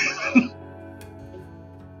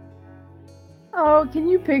 Oh, can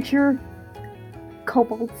you picture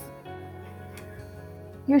kobolds?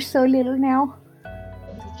 You're so little now.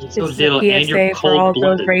 So little, and you're for all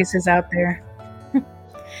cold-blooded. those races out there.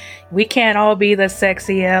 We can't all be the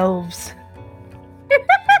sexy elves.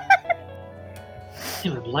 I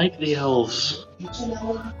would like the elves.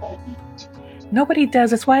 Nobody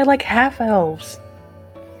does. That's why I like half elves.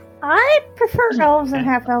 I prefer elves and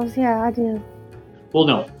half elves. Yeah, I do. Well,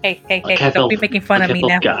 no. Hey! Don't be making fun of me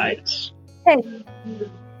now. Guys. Hey,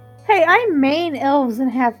 I main elves and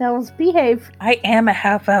half elves. Behave. I am a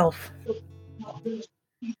half elf. I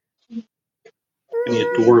need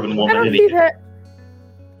a dwarven woman. I don't see that.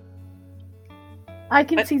 I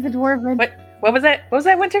can see the dwarven. What was that? What was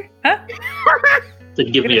that, Winter? Huh?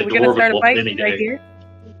 Then give me a dwarven woman any day. Right here.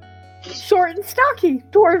 Short and stocky,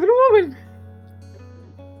 dwarven woman.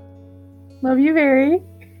 Love you, very.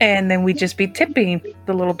 And then we just be tipping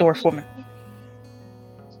the little dwarf woman.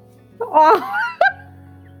 Oh.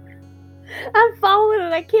 I'm following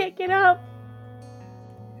it. I can't get up.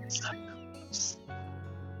 I'm sorry.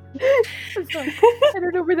 I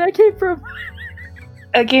don't know where that came from.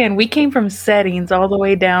 Again, we came from settings all the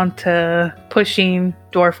way down to pushing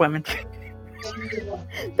dwarf women.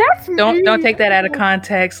 That's me. Don't take that out of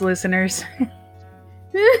context, listeners.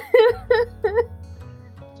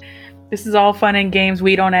 This is all fun and games.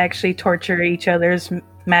 We don't actually torture each other's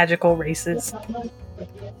magical races.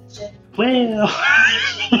 Well,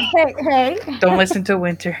 hey. Don't listen to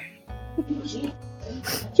Winter.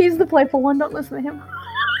 He's the playful one. Don't listen to him.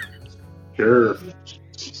 Sure.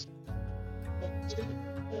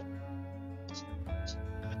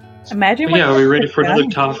 Imagine. Yeah, are we ready for another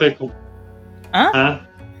topic? Huh?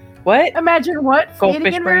 What? Imagine what?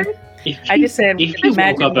 Goldfish brain. I just said, if you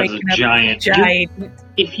imagine woke up as a giant.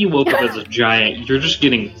 If you woke up as a giant, you're just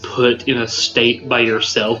getting put in a state by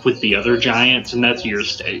yourself with the other giants, and that's your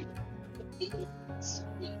state.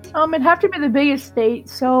 It'd have to be the biggest state.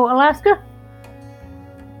 So Alaska.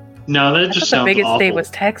 No, that just sounds awful. The biggest awful. state was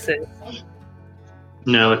Texas.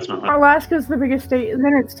 No, it's not. Alaska's the biggest state, and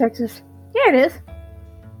then it's Texas. Yeah, it is.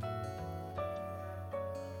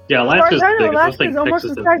 Yeah, Alaska's as far as I know, big. Alaska's almost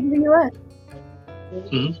the size of the U.S.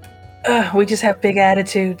 Mm-hmm. We just have big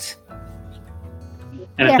attitudes.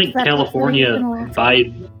 And I think California,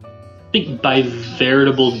 by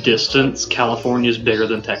veritable distance, California is bigger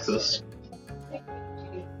than Texas.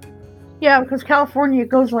 Yeah, because California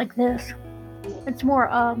goes like this. It's more,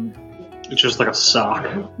 It's just like a sock.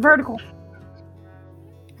 vertical.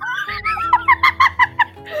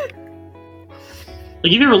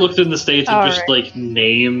 Like, you've ever looked in the states and just, right. like,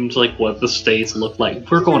 named, like, what the states look like?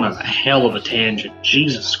 We're going on a hell of a tangent.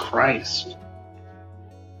 Jesus Christ.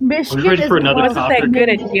 Michigan ready for another Wasn't topic? that good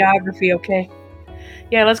at geography, okay?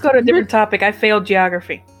 Yeah, let's go to a different topic. I failed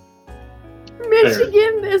geography.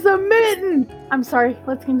 Michigan is a mitten. I'm sorry.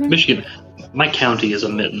 Let's continue. Michigan. My county is a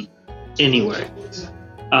mitten. Anyway,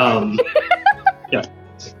 yeah.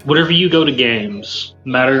 Whenever you go to games,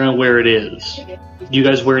 no matter where it is, do you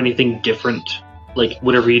guys wear anything different? Like,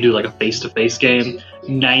 whenever you do, like, a face-to-face game,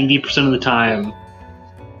 90% of the time,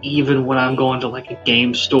 even when I'm going to, like, a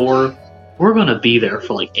game store, we're gonna be there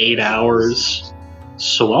for, like, 8 hours,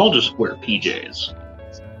 so I'll just wear PJs.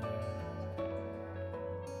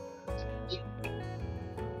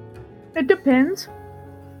 It depends.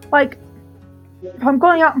 Like, if I'm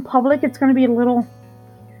going out in public, it's gonna be a little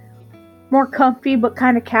more comfy, but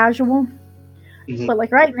kind of casual. Mm-hmm. But,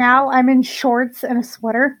 like, right now, I'm in shorts and a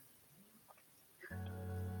sweater.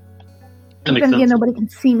 Then again, nobody can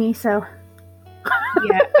see me, so.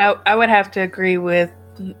 Yeah, I would have to agree with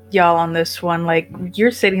y'all on this one. Like,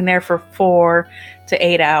 you're sitting there for 4 to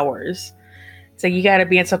 8 hours. So you got to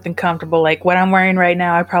be in something comfortable. Like, what I'm wearing right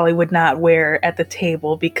now, I probably would not wear at the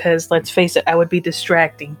table because, let's face it, I would be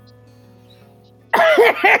distracting.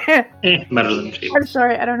 Better than table. I'm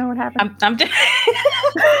sorry, I don't know what happened. I'm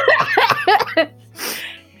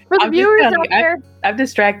For the viewers out there, I'm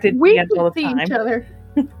distracted. We can see each other.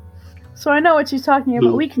 So I know what she's talking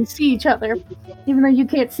about. We can see each other, even though you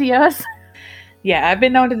can't see us. Yeah, I've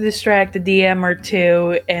been known to distract a DM or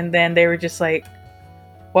two, and then they were just like,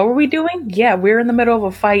 what were we doing? Yeah, we're in the middle of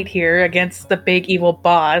a fight here against the big evil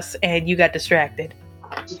boss, and you got distracted.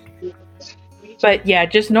 But yeah,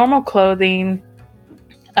 just normal clothing.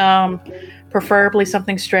 Preferably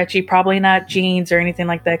something stretchy, probably not jeans or anything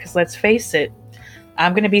like that, because let's face it,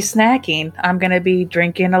 I'm going to be snacking. I'm going to be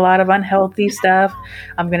drinking a lot of unhealthy stuff.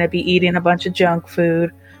 I'm going to be eating a bunch of junk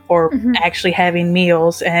food or actually having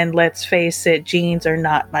meals. And let's face it, jeans are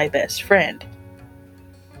not my best friend.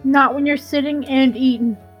 Not when you're sitting and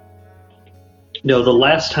eating. No, the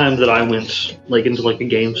last time that I went into a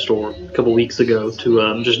game store a couple weeks ago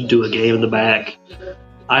to just do a game in the back,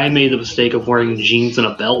 I made the mistake of wearing jeans and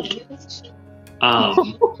a belt.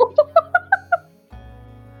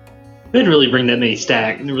 We didn't really bring that many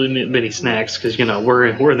snacks because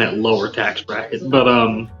we're in that lower tax bracket. But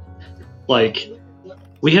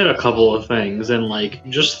we had a couple of things, and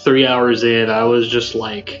just 3 hours in, I was just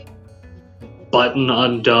button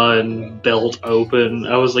undone, belt open.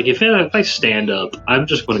 I was like, if I stand up, I'm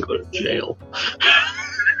just going to go to jail.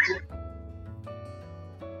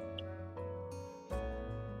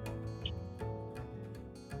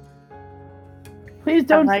 Please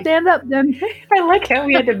don't stand up, then. I like how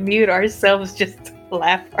we had to mute ourselves just to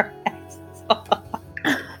laugh our asses off.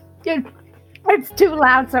 Dude, it's too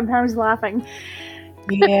loud sometimes laughing.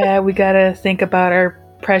 Yeah, we gotta think about our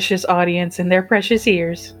precious audience and their precious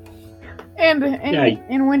ears. And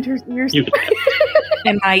Winter's ears.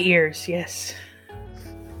 And my ears, yes.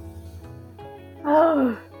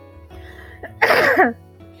 Oh.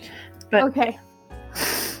 But, okay.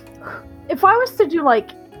 If I was to do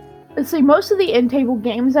let's see, most of the in-table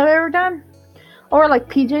games I've ever done are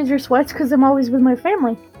PJs or sweats because I'm always with my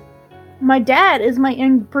family. My dad is my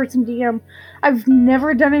in-person DM. I've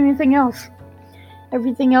never done anything else.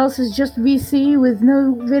 Everything else is just VC with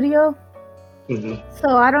no video. Mm-hmm.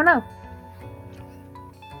 So I don't know.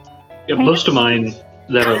 Yeah, most of mine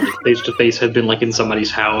that are face-to-face have been in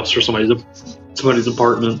somebody's house or somebody's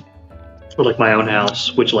apartment or my own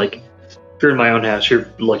house, which if you're in my own house, you're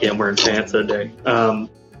lucky I'm wearing pants that day.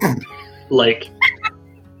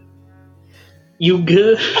 You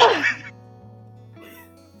good?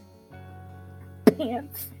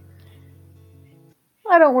 Pants.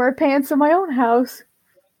 I don't wear pants in my own house.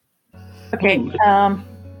 Okay,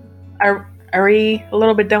 are we a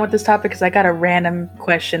little bit done with this topic? Because I got a random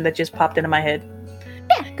question that just popped into my head.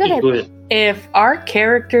 Yeah, go ahead. If our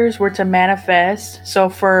characters were to manifest, so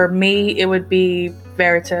for me, it would be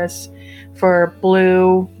Veritas. For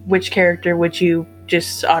Blue, which character would you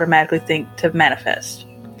just automatically think to manifest?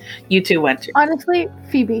 You two, Winter. Honestly,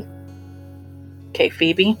 Phoebe. Okay,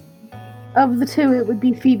 Phoebe. Of the two, it would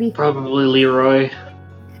be Phoebe. Probably Leroy.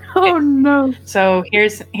 Oh no. So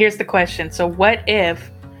here's the question. So what if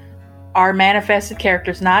our manifested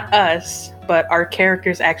characters, not us, but our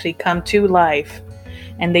characters actually come to life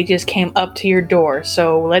and they just came up to your door?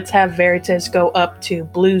 So let's have Veritas go up to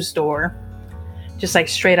Blue's door. Just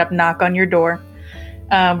straight up knock on your door.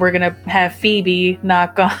 We're going to have Phoebe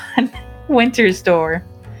knock on Winter's door.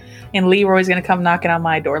 And Leroy's going to come knocking on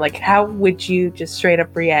my door. How would you just straight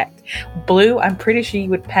up react? Blue, I'm pretty sure you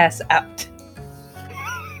would pass out.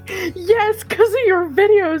 Yes, because of your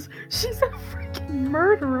videos. She's a freaking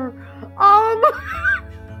murderer. I'd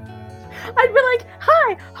be like,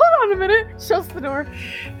 hi, hold on a minute. Shuts the door.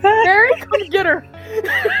 Mary, come get her.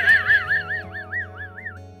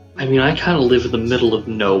 I mean, I kind of live in the middle of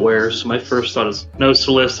nowhere, so my first thought is no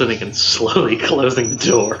soliciting and slowly closing the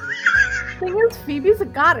door. thing is, Phoebe's a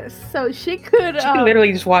goddess, so she could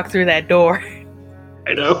literally just walk through that door.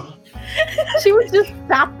 I know. She would just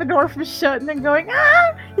stop the door from shutting and going,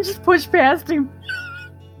 ah! And just push past him.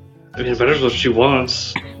 I mean, that's what she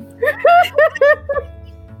wants.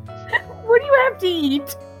 What do you have to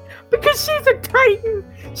eat? Because she's a titan.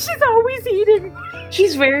 She's always eating.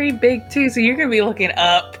 She's very big, too, so you're going to be looking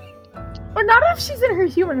up. Or not if she's in her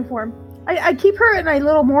human form. I keep her in a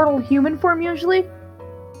little mortal human form, usually.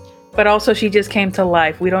 But also, she just came to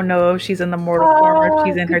life. We don't know if she's in the mortal form or if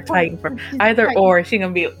she's in her titan form. Either titan. Or, she's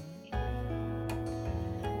going to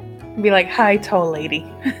be like, hi, tall lady.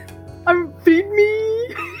 Feed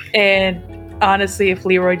me. And honestly, if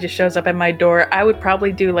Leroy just shows up at my door, I would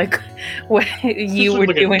probably do like what you were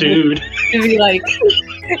doing. Dude. To be like,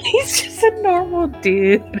 he's just a normal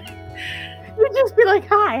dude. You'd just be like,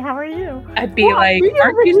 hi, how are you? I'd be like,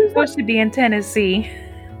 aren't you supposed to be in Tennessee?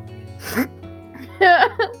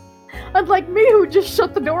 Unlike me, who just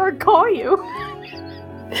shut the door and call you.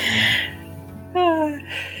 Oh.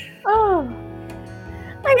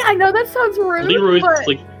 I know that sounds rude,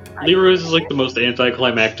 Leroy's is like the most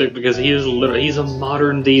anticlimactic because he's a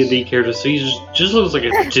modern D&D character, so he just looks like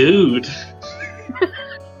a dude.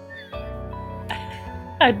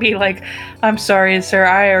 I'd be like, I'm sorry, sir,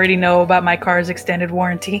 I already know about my car's extended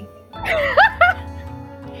warranty.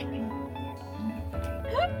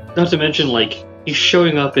 Not to mention, like, he's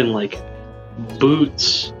showing up in, like,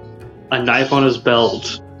 boots, a knife on his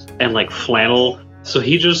belt, and, like, flannel, so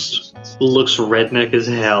he just looks redneck as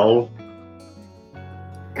hell.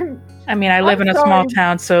 I mean, I live in a small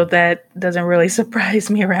town, so that doesn't really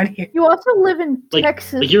surprise me around here. You also live in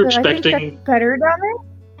Texas, like you're expecting... I think that's better down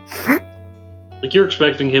there? Like, you're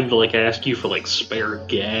expecting him to, like, ask you for, like, spare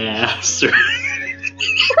gas, or...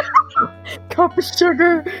 cup of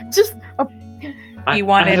sugar, just a... You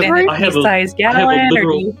want it in a size gallon, or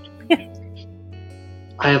do you...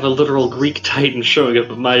 I have a literal Greek titan showing up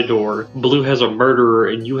at my door. Blue has a murderer,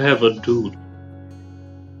 and you have a dude.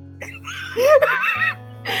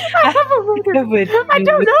 I have a murderer. I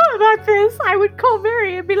don't know about this. I would call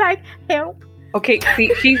Mary and be like, help. Okay,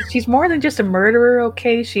 she's more than just a murderer,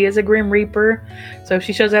 okay? She is a Grim Reaper. So if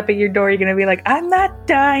she shows up at your door, you're going to be like, I'm not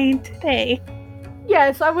dying today.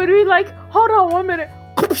 Yes, I would be like, hold on 1 minute.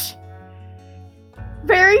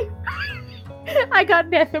 Barry, I got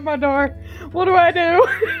death at my door. What do I do?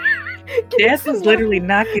 Death is literally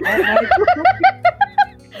knocking on my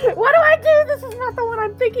door. What do I do? This is not the one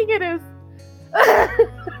I'm thinking it is.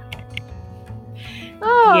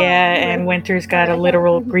 Oh, yeah, and Winter's got a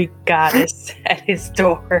literal Greek goddess at his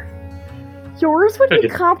door. Yours would be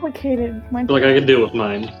complicated. I can deal with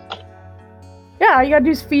mine. Yeah, all you gotta do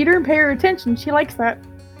is feed her and pay her attention. She likes that.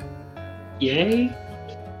 Yay?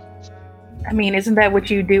 I mean, isn't that what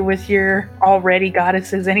you do with your already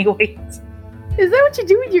goddesses anyways? Is that what you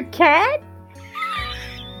do with your cat?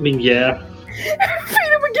 I mean, yeah. Feed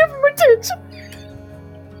him and give him attention.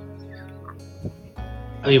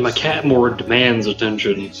 I mean, my cat more demands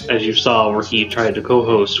attention, as you saw where he tried to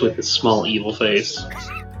co-host with his small evil face.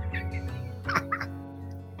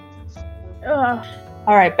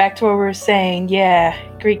 Alright, back to what we were saying. Yeah,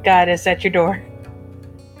 Greek goddess at your door.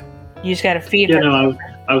 You just gotta feed her. No,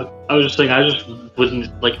 I was just saying, I just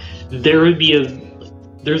wouldn't, like,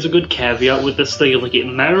 there's a good caveat with this thing, like, it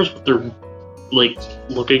matters what they're, like,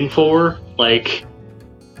 looking for. Like,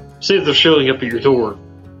 say if they're showing up at your door,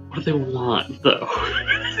 what do they want, though?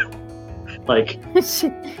 Like,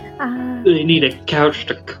 they need a couch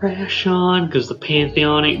to crash on because the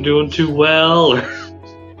Pantheon ain't doing too well? Or...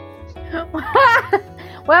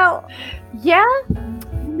 Well, yeah.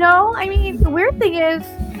 No, I mean, the weird thing is,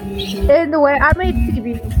 in the way I made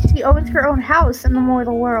Phoebe, she owns her own house in the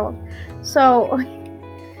mortal world. So,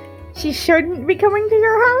 she shouldn't be coming to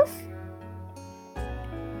your house?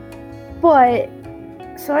 But...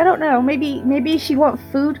 So I don't know, maybe she wants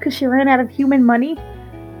food because she ran out of human money?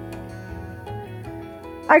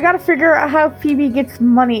 I gotta figure out how Phoebe gets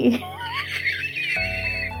money.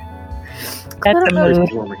 That's a move.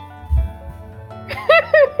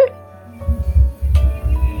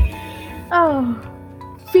 Oh,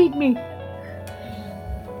 feed me.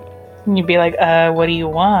 And you'd be like, what do you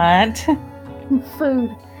want?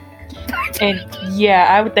 Food. And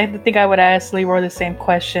yeah, I think I would ask Leroy the same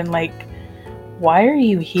question, like, why are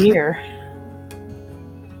you here?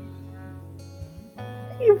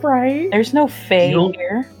 You're right. There's no fae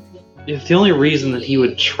here. If the only reason that he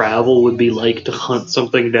would travel would be, like, to hunt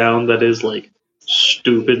something down that is, like,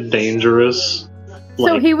 stupid dangerous.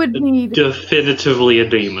 So he would need... Definitively a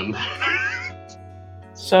demon.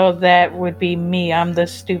 So that would be me. I'm the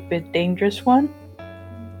stupid dangerous one?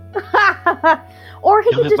 Or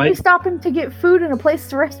he could just be stopping to get food and a place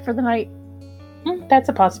to rest for the night. That's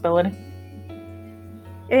a possibility.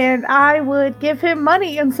 And I would give him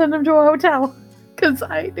money and send him to a hotel. Because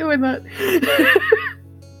I ain't doing that.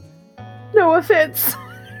 No offense.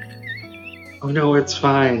 Oh no, it's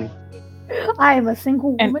fine. I am a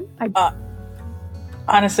single woman.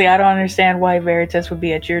 Honestly, I don't understand why Veritas would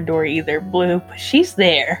be at your door either, Blue, but she's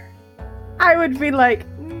there. I would be like,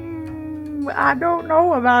 I don't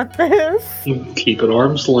know about this. Keep it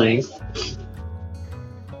arm's length.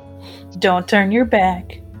 Don't turn your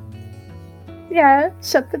back. Yeah,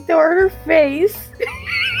 shut the door in her face.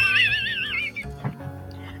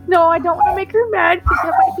 No, I don't want to make her mad because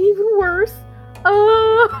that might be even worse.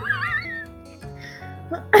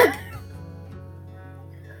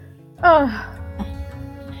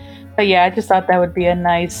 But yeah, I just thought that would be a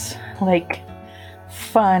nice,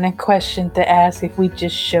 fun question to ask if we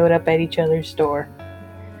just showed up at each other's door.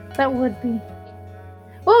 That would be.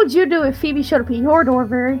 What would you do if Phoebe showed up at your door,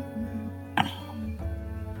 Barry?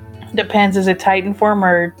 Depends, is it Titan form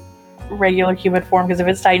or regular human form? Because if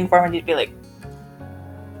it's Titan form, I'd be like...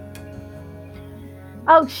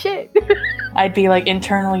 Oh, shit. I'd be,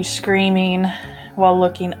 internally screaming while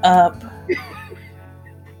looking up.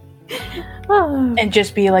 And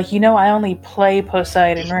just be like, I only play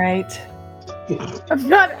Poseidon, right? I'm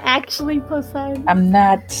not actually Poseidon. I'm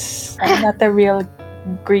not the real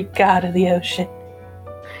Greek god of the ocean.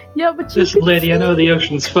 Yeah, but you Listen, lady, I know the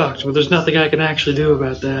ocean's fucked, but there's nothing I can actually do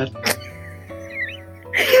about that.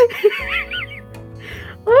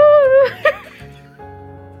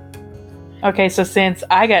 Okay, so since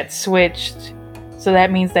I got switched, so that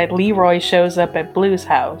means that Leroy shows up at Blue's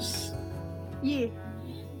house. Yeah.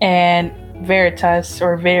 And Veritas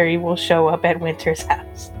or Very will show up at Winter's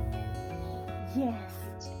house. Yes.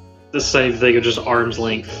 The same thing of just arm's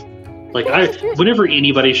length. Whenever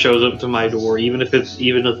anybody shows up to my door, even if it's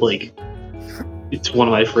one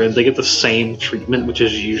of my friends, they get the same treatment, which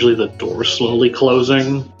is usually the door slowly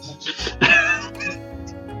closing.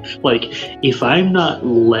 If I'm not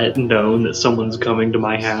let known that someone's coming to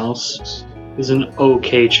my house, there's an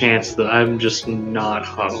okay chance that I'm just not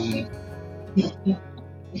home.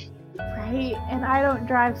 Right, and I don't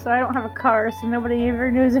drive, so I don't have a car, so nobody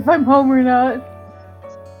ever knows if I'm home or not.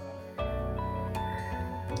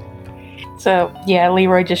 So, yeah,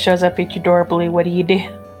 Leroy just shows up at your door, Blue. What do you do?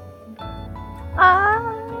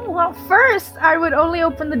 Well, first, I would only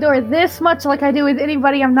open the door this much like I do with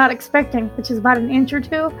anybody I'm not expecting, which is about an inch or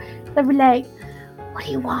two. They'd be like, what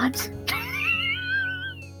do you want?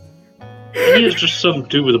 He is just some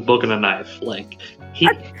dude with a book and a knife.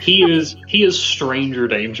 He is stranger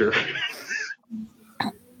danger.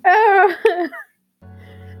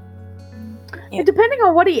 Depending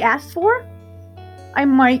on what he asked for, I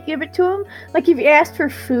might give it to him. If he asked for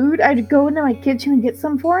food, I'd go into my kitchen and get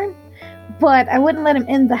some for him. But I wouldn't let him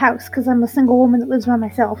in the house because I'm a single woman that lives by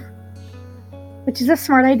myself. Which is a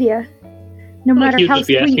smart idea. No matter how sweet. He'd just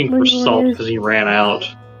be asking for salt because he ran out.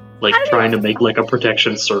 Trying to make a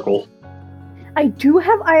protection circle. I do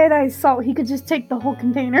have iodized salt. He could just take the whole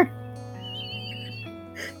container.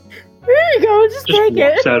 There you go. Just take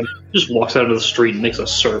it. Just walks out into the street and makes a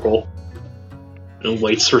circle. And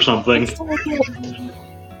waits for something.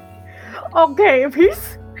 Okay, if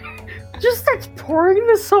he's just starts pouring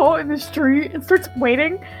the salt in the street and starts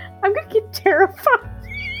waiting, I'm gonna get terrified.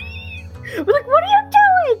 We're like, what are you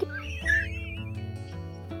doing?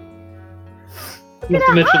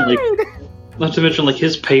 Not to mention,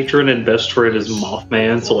 his patron and best friend is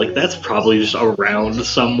Mothman, so, that's probably just around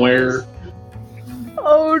somewhere.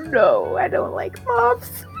 Oh no, I don't like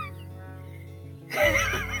moths.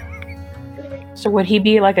 So would he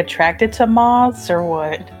be, attracted to moths, or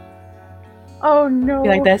what? Oh no.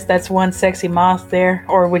 Be that's one sexy moth there,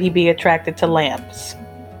 or would he be attracted to lamps?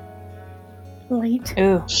 Late.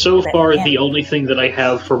 Ooh, so far, the only thing that I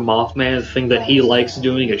have for Mothman, the thing that he likes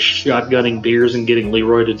doing is shotgunning beers and getting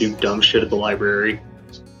Leroy to do dumb shit at the library.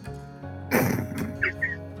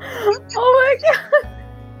 Oh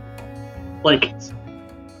my god!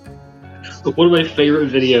 One of my favorite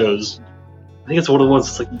videos, I think it's one of the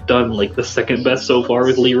ones that's done the second best so far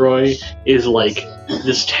with Leroy, is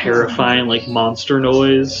this terrifying monster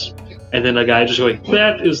noise, and then a guy just going,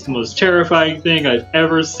 "That is the most terrifying thing I've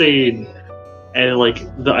ever seen." And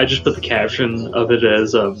I just put the caption of it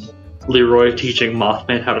as Leroy teaching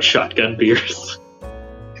Mothman how to shotgun beers.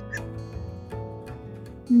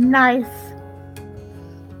 Nice.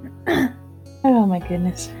 Oh my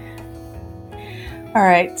goodness.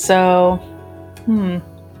 Alright, so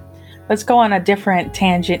let's go on a different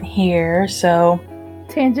tangent here. So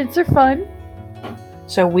tangents are fun.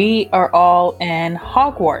 So we are all in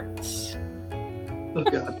Hogwarts. Oh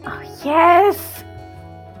god. Oh, yes.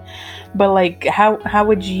 But like, how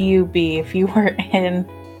would you be if you were in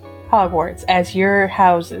Hogwarts as your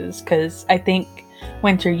houses? Because I think,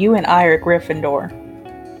 Winter, you and I are Gryffindor.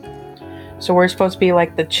 So we're supposed to be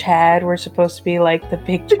like the Chad. We're supposed to be like the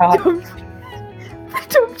big chalk. The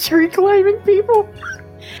dumb tree climbing people.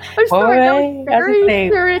 I'm sorry, that was very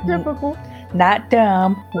stereotypical. Not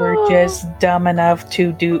dumb. We're just dumb enough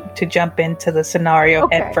to jump into the scenario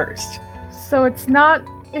head first. So it's not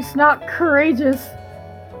courageous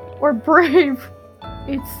or brave.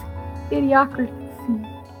 It's idiocracy.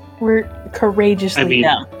 We're courageously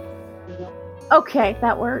dumb. Okay,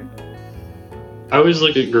 that word. I always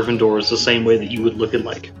look at Gryffindor as the same way that you would look at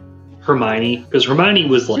like Hermione, because Hermione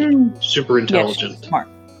was like super intelligent. Yes, smart.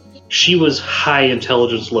 She was high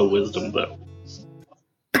intelligence, low wisdom, though.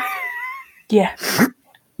 Yeah,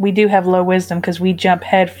 we do have low wisdom because we jump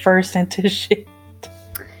head first into shit.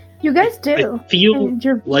 You guys do. I feel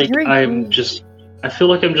like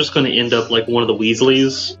I'm just going to end up like one of the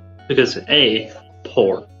Weasleys because A,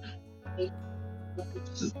 poor.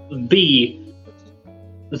 B,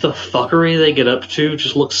 the fuckery they get up to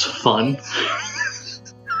just looks fun.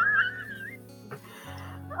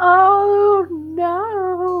 Oh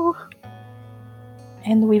no.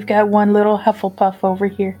 And we've got one little Hufflepuff over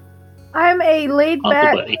here. I'm a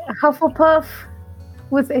laid-back Hufflepuff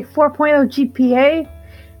with a 4.0 GPA,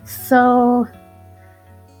 so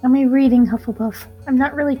I'm a reading Hufflepuff. I'm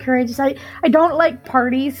not really courageous. I don't like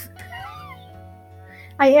parties.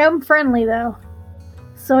 I am friendly, though.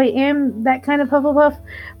 So I am that kind of Hufflepuff,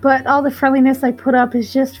 but all the friendliness I put up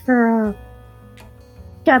is just for...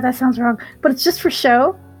 God, that sounds wrong. But it's just for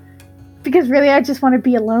show. Because really, I just want to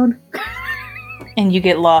be alone. And you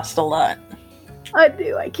get lost a lot. I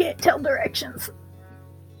do. I can't tell directions.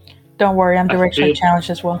 Don't worry, I'm directionally challenged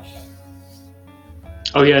as well.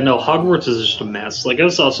 Oh yeah, no, Hogwarts is just a mess. Like, I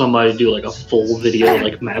saw somebody do like a full video,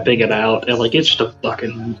 like mapping it out, and like it's just a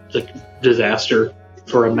fucking disaster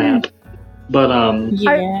for a map. But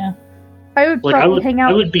yeah, I would probably hang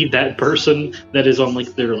out. I would be that person that is on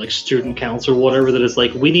like their like student council or whatever. That is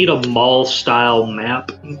like, we need a mall style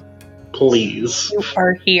map, please. You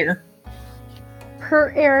are here.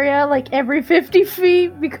 Per area, like every 50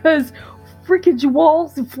 feet, because freaking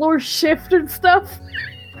walls and floors shift and stuff.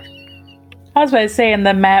 I was about to say, and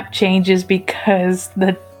the map changes because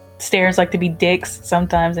the stairs like to be dicks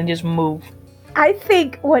sometimes and just move. I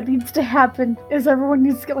think what needs to happen is everyone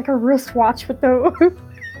needs to get like a wristwatch with the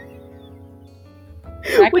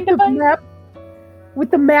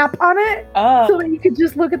with the map on it. Oh. So that you could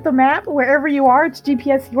just look at the map wherever you are. It's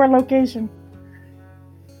GPS your location.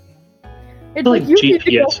 I feel like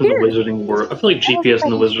GPS in the Wizarding World. I feel like GPS in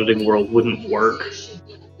the Wizarding World wouldn't work.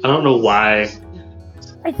 I don't know why.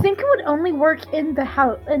 I think it would only work in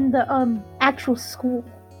the actual school.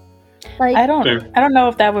 Like, I don't know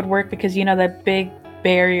if that would work because you know that big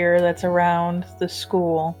barrier that's around the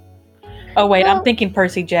school. Oh wait, I'm thinking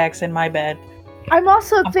Percy Jackson. My bad. I'm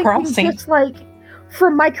also thinking just like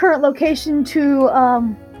from my current location to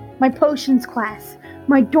my potions class,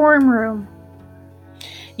 my dorm room.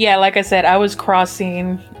 Yeah, like I said, I was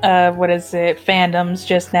crossing fandoms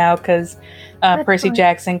just now because Percy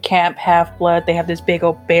Jackson Camp Half-Blood, they have this big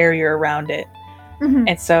old barrier around it. Mm-hmm.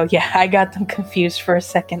 And so, yeah, I got them confused for a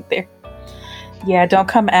second there. Yeah, don't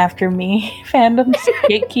come after me, fandoms,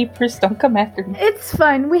 gatekeepers, don't come after me. It's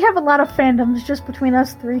fine. We have a lot of fandoms just between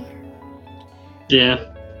us three.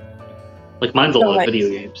 Yeah. Like, mine's a lot of video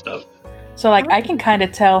game stuff. So, like, I can kind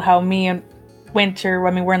of tell how me and Winter,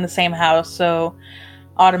 I mean, we're in the same house, so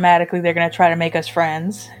automatically they're going to try to make us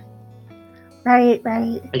friends. Right.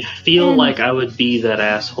 I feel like I would be that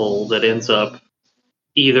asshole that ends up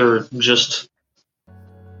either just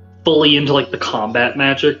fully into like the combat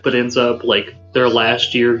magic, but ends up like their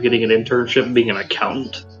last year getting an internship being an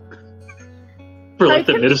accountant for like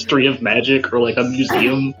the Ministry of Magic or like a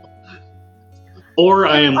museum. Or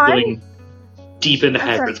I am going deep into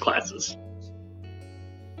Hagrid's classes.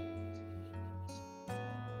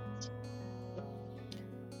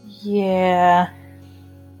 Yeah.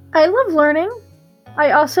 I love learning.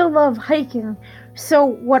 I also love hiking. So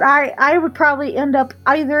what I would probably end up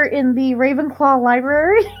either in the Ravenclaw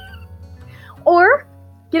library or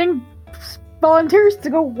getting volunteers to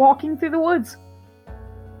go walking through the woods.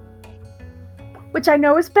 Which I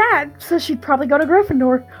know is bad, so she'd probably go to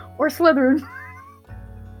Gryffindor or Slytherin.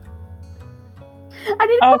 I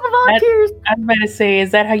need a couple volunteers. I was about to say,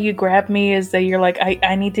 is that how you grab me? Is that you're like,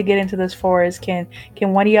 I need to get into this forest. Can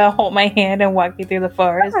one of y'all hold my hand and walk me through the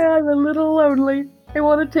forest? I'm a little lonely. I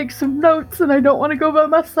want to take some notes and I don't want to go by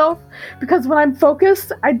myself because when I'm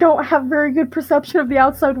focused, I don't have very good perception of the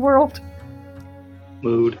outside world.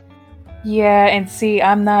 Mood. Yeah, and see,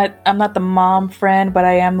 I'm not the mom friend, but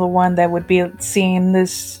I am the one that would be seeing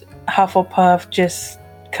this Hufflepuff just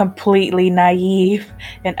completely naive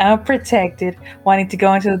and unprotected, wanting to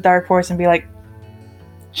go into the dark forest and be like,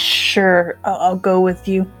 sure, I'll go with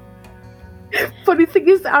you. Funny thing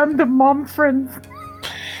is, I'm the mom friend.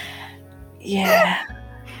 Yeah.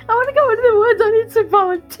 I want to go into the woods. I need some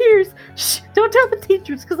volunteers. Shh, don't tell the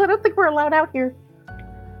teachers, because I don't think we're allowed out here.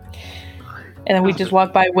 And then we just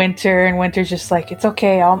walk by Winter, and Winter's just like, it's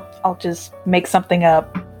okay, I'll just make something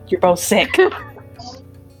up. You're both sick.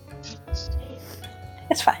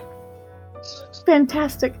 It's fine.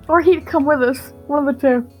 Fantastic. Or he'd come with us. One of the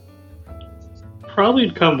two.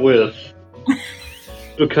 Probably come with.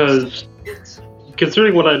 Because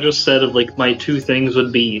considering what I just said of like my two things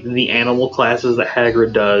would be the animal classes that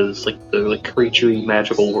Hagrid does, like the like creaturey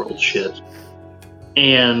magical world shit,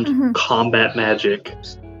 and combat magic.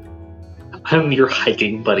 I'm your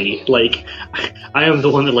hiking buddy. Like, I am the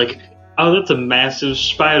one that like, oh, that's a massive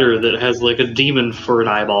spider that has like a demon for an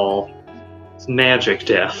eyeball. It's magic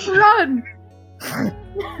death. Run!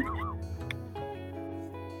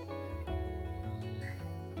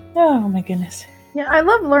 Oh my goodness. Yeah, I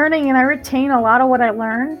love learning and I retain a lot of what I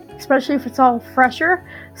learn, especially if it's all fresher.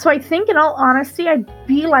 So I think, in all honesty, I'd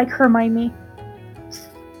be like Hermione.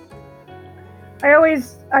 I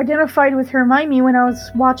always identified with Hermione when I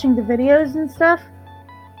was watching the videos and stuff.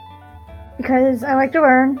 Because I like to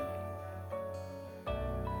learn.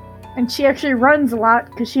 And she actually runs a lot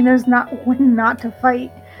because she knows when not to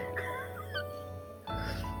fight.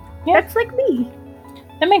 Yeah. That's like me.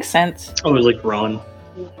 That makes sense. I always like Ron.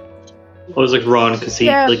 I was like Ron because he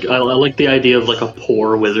like I like the idea of like a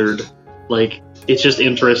poor wizard. Like, it's just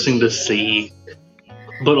interesting to see.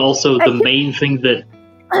 But also the main thing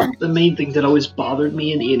that always bothered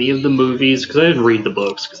me in any of the movies, because I didn't read the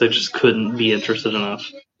books because I just couldn't be interested enough.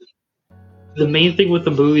 The main thing with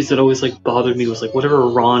the movies that always like bothered me was like whenever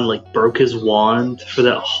Ron like broke his wand for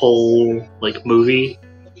that whole like movie,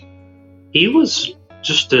 he was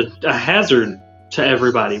just a hazard to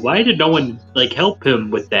everybody. Why did no one like help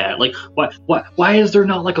him with that? Like, why is there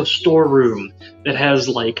not like a storeroom that has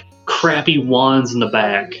like crappy wands in the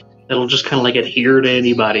back that'll just kind of like adhere to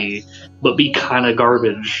anybody but be kind of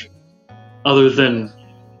garbage, other than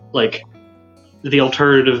like the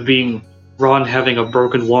alternative being Ron having a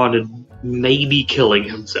broken wand and maybe killing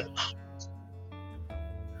himself.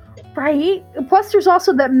 Right. Plus there's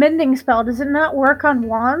also that mending spell. Does it not work on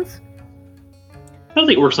wands? I don't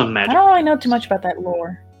think it works on magic. I don't really know too much about that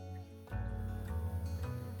lore.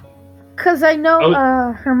 Because I know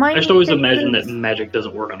Hermione... I just always imagine that magic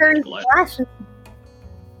doesn't work on magical items.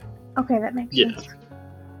 Okay, that makes sense.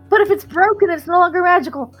 But if it's broken, it's no longer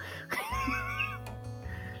magical.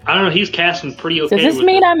 I don't know, he's casting pretty okay. Does this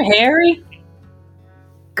mean I'm Harry?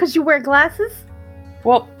 Because you wear glasses?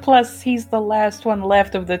 Well, plus he's the last one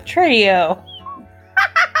left of the trio.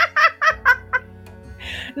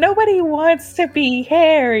 Nobody wants to be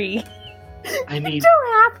Harry. I mean, you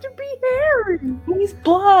don't have to be Harry. He's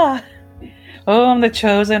blah. Oh, I'm the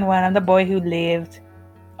chosen one. I'm the boy who lived.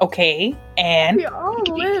 Okay, and we all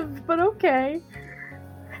lived, but okay.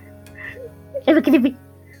 Hey, look at me.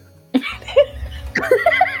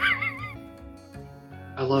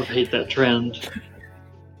 I hate that trend.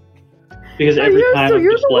 Because every time so I'm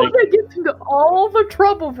you're just the one that gets into all the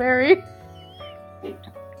trouble, Barry.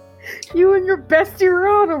 You and your bestie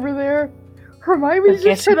Ron over there. Hermione's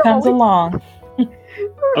just he comes along.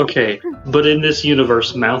 Okay, but in this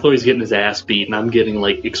universe, Malfoy's getting his ass beat, and I'm getting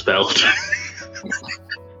like expelled.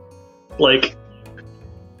 Like,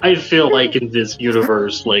 I feel like in this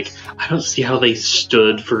universe, like, I don't see how they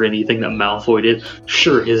stood for anything that Malfoy did.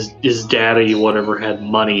 Sure, his daddy, whatever, had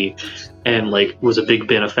money and like was a big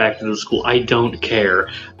benefactor to the school. I don't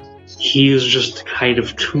care. He is just kind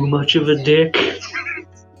of too much of a dick.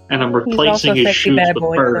 And I'm replacing his shoes with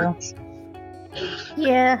birds.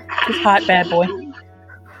 Yeah. He's hot bad boy.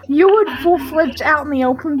 You would full-fledged out in the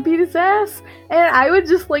open beat his ass, and I would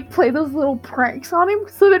just like play those little pranks on him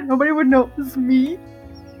so that nobody would know it was me.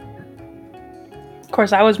 Of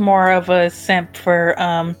course, I was more of a simp for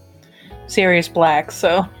Sirius Black,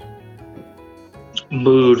 so...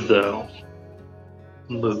 Mood, though.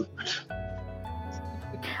 Mood.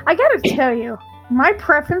 I gotta tell you, my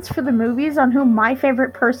preference for the movies on who my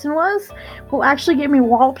favorite person was will actually get me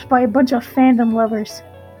walloped by a bunch of fandom lovers.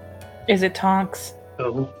 Is it Tonks?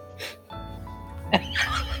 Oh.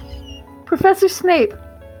 Professor Snape.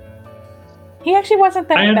 He actually wasn't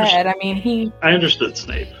that bad. I mean, I understood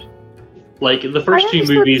Snape. Like, the first few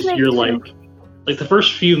movies, you're like, the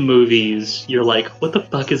first few movies, you're like, what the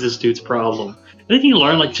fuck is this dude's problem? And then you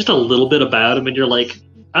learn, like, just a little bit about him, and you're like,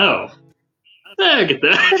 oh, I get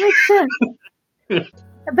that. That makes sense.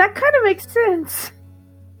 That kind of makes sense.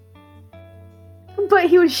 But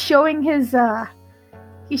he was showing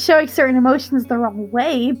he's showing certain emotions the wrong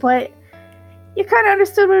way, but you kind of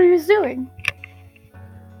understood what he was doing.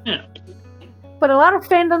 Yeah. But a lot of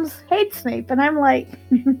fandoms hate Snape, and I'm like,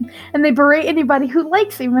 and they berate anybody who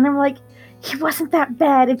likes him, and I'm like, he wasn't that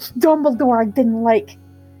bad. It's Dumbledore I didn't like.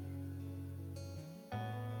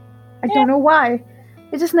 I don't know why.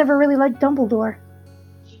 I just never really liked Dumbledore.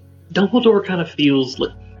 Dumbledore kind of feels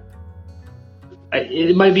like...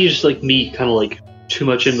 it might be just like me kind of like too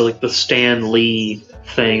much into like the Stan Lee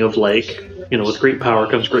thing of like, you know, with great power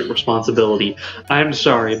comes great responsibility. I'm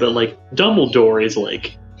sorry, but like Dumbledore is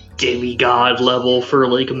like demigod level for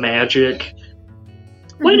like magic.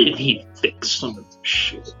 Why did he fix some of this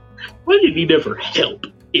shit? Why did he never help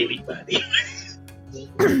anybody?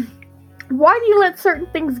 Why do you let certain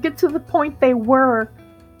things get to the point they were?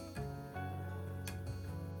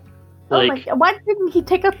 Like, oh my God, why didn't he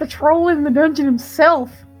take out the troll in the dungeon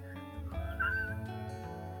himself?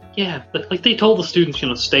 Yeah, like they told the students, you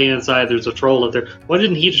know, stay inside, there's a troll out there. Why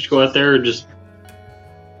didn't he just go out there and just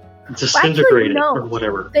disintegrate it or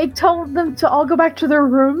whatever? They told them to all go back to their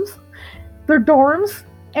rooms, their dorms,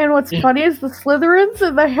 and what's funny is the Slytherins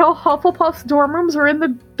and the Hufflepuff's dorm rooms are in the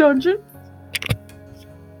dungeon.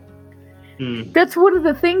 That's one of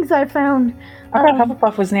the things I found. I thought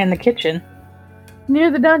Hufflepuff was in the kitchen.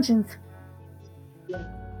 Near the dungeons.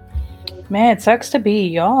 Man, it sucks to be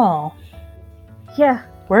y'all. Yeah.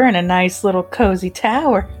 We're in a nice little cozy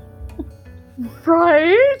tower.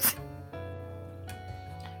 Right?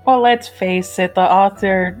 Well, let's face it, the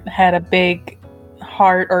author had a big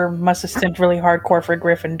heart, or must have stepped really hardcore for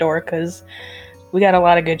Gryffindor, because we got a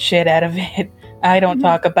lot of good shit out of it. I don't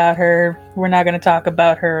talk about her. We're not going to talk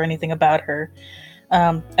about her or anything about her.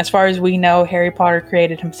 As far as we know, Harry Potter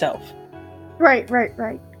created himself. Right. Right.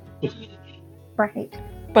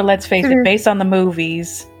 But let's face it, based on the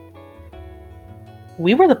movies,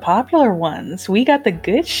 we were the popular ones. We got the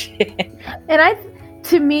good shit. And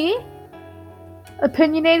to me,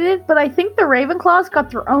 opinionated, but I think the Ravenclaws got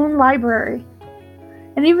their own library.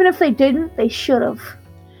 And even if they didn't, they should have.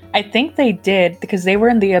 I think they did, because they were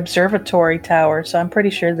in the observatory tower, so I'm pretty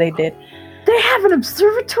sure they did. They have an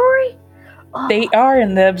observatory? Oh. They are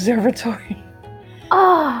in the observatory.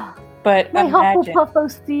 Oh. But my Hufflepuff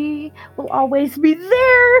OC will always be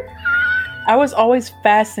there. I was always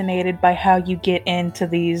fascinated by how you get into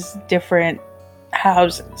these different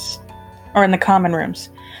houses, or in the common rooms.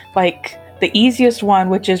 Like, the easiest one,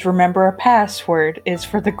 which is remember a password, is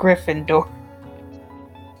for the Gryffindor.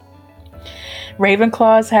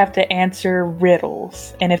 Ravenclaws have to answer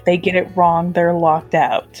riddles, and if they get it wrong, they're locked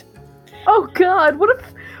out. Oh God, what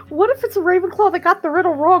if it's a Ravenclaw that got the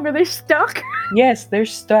riddle wrong? Are they stuck? Yes, they're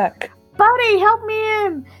stuck. Buddy, help me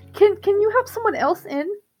in. Can you help someone else in?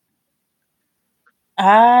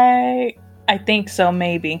 I think so,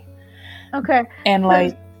 maybe. Okay. And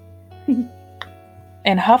like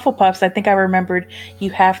in Hufflepuffs, I think I remembered you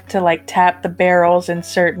have to like tap the barrels in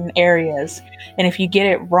certain areas, and if you get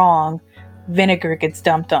it wrong, vinegar gets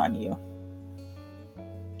dumped on you.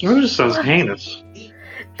 That just sounds heinous.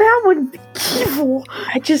 That would be evil.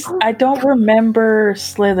 I don't remember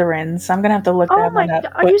Slytherins. I'm gonna have to look that one up.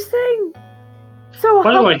 Are you saying? So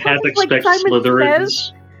why do I have to expect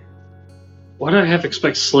Slytherins? Why do I have to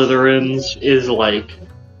expect Slytherins is like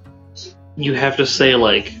you have to say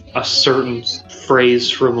like a certain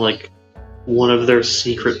phrase from like one of their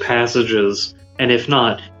secret passages, and if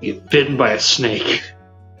not, you get bitten by a snake.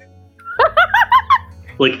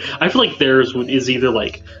 Like, I feel like theirs is either,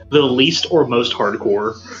 like, the least or most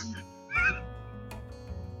hardcore.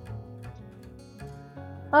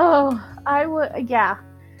 Oh, I would, yeah.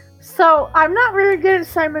 So, I'm not very good at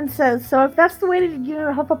Simon Says, so if that's the way to get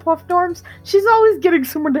into Hufflepuff dorms, she's always getting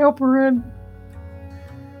someone to help her in.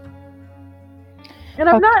 And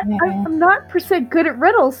I'm not per se good at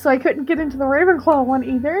riddles, so I couldn't get into the Ravenclaw one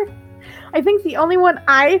either. I think the only one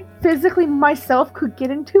I physically myself could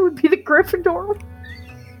get into would be the Gryffindor.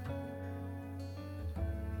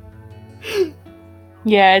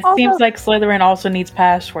 Yeah, it seems like Slytherin also needs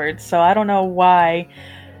passwords, so I don't know why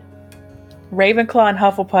Ravenclaw and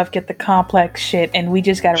Hufflepuff get the complex shit, and we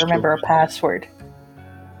just gotta remember a password.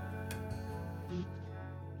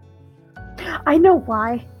 I know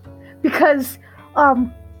why. Because,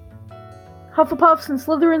 Hufflepuffs and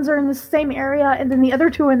Slytherins are in the same area, and then the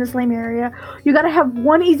other two are in the same area. You gotta have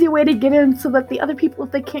one easy way to get in so that the other people,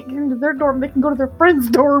 if they can't get into their dorm, they can go to their friend's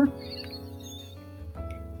dorm.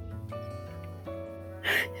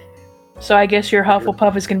 So I guess your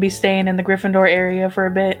Hufflepuff is going to be staying in the Gryffindor area for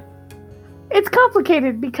a bit. It's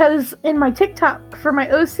complicated because in my TikTok for my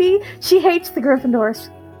OC, she hates the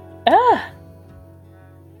Gryffindors. Ah.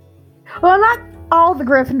 Well, not all the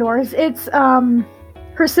Gryffindors. It's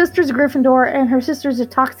her sister's a Gryffindor and her sister's a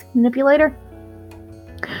toxic manipulator.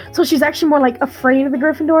 So she's actually more like afraid of the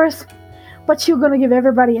Gryffindors, but she's going to give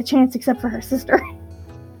everybody a chance except for her sister.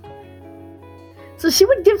 So she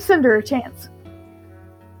would give Cinder a chance.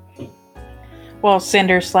 Well,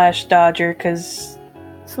 Cinder / Dodger, because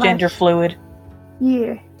gender fluid.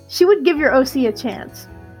 Yeah. She would give your OC a chance.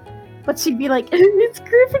 But she'd be like, it's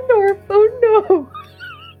Gryffindor! Oh no!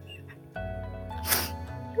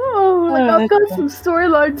 I've got some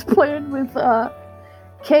storylines planned with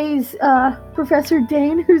Kay's Professor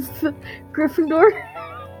Dane, who's the Gryffindor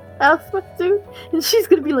alpha dude. And she's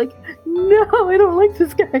gonna be like, no, I don't like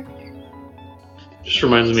this guy. Just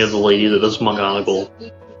reminds me of the lady that does McGonagall.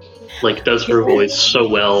 Like, does her voice so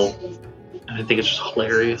well, and I think it's just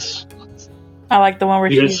hilarious. I like the one where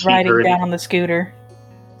she's riding down on the scooter.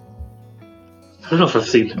 I don't know if I've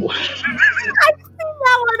seen that one. I've seen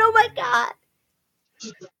that one, oh my god!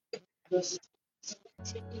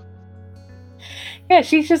 Yeah,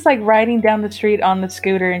 she's just like riding down the street on the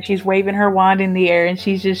scooter, and she's waving her wand in the air, and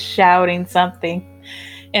she's just shouting something.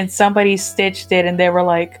 And somebody stitched it, and they were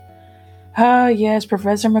like, oh, yes,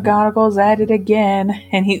 Professor McGonagall's at it again.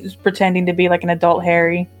 And he's pretending to be like an adult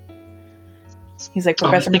Harry. He's like,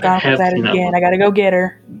 Professor McGonagall's at it again. I gotta go get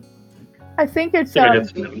her. I think it's,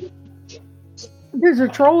 there's a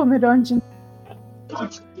troll in the dungeon.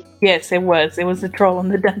 Yes, it was. It was the troll in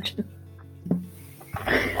the dungeon.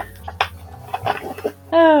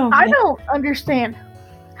 Oh, man. I don't understand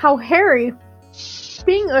how Harry,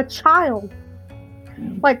 being a child,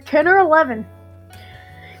 like 10 or 11,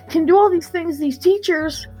 can do all these things these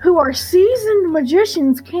teachers who are seasoned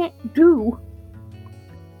magicians can't do.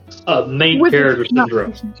 Main character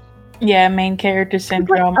syndrome. Yeah, main character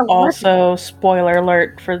syndrome. Like also, spoiler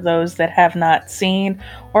alert for those that have not seen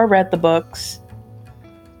or read the books.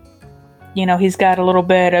 You know, he's got a little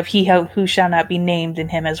bit of he who shall not be named in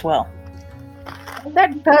him as well.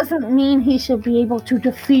 That doesn't mean he should be able to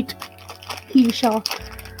defeat he shall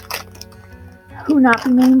who not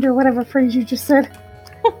be named or whatever phrase you just said.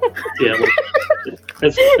 Yeah, like,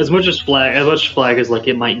 as much flag as like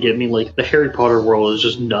it might get me, like the Harry Potter world is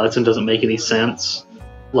just nuts and doesn't make any sense.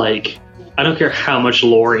 Like, I don't care how much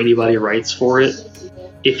lore anybody writes for it.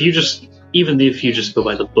 Even if you just go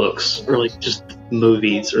by the books or like just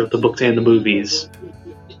movies or the books and the movies,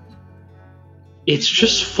 it's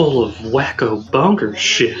just full of wacko bonkers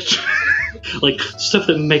shit. Like stuff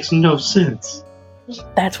that makes no sense.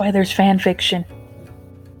 That's why there's fan fiction.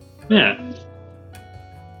 Yeah.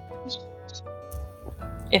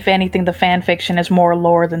 If anything, the fan fiction is more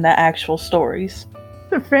lore than the actual stories.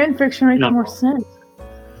 The fan fiction makes more sense.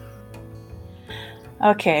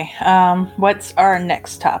 Okay, what's our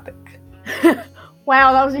next topic?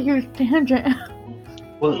 Wow, that was a huge tangent.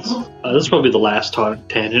 Well, this is probably the last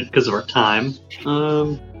tangent because of our time.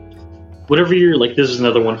 Whenever you're like, this is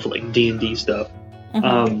another one for like D&D stuff.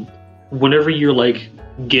 Mm-hmm. Whenever you're like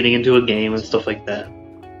getting into a game and stuff like that,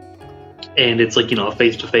 and it's like, you know, a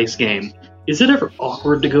face-to-face game, is it ever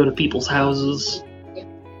awkward to go to people's houses?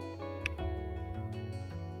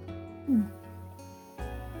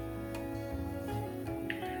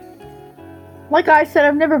 Like I said,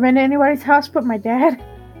 I've never been to anybody's house but my dad.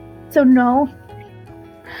 So no.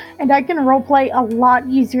 And I can roleplay a lot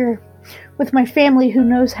easier with my family who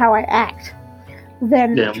knows how I act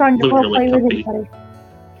than trying to roleplay with anybody.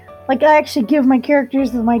 Like, I actually give my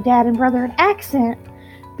characters of my dad and brother an accent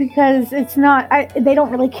because it's not, they don't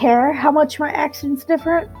really care how much my accent's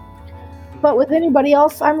different. But with anybody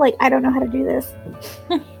else, I'm like, I don't know how to do this.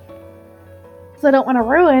 So I don't want to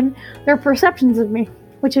ruin their perceptions of me,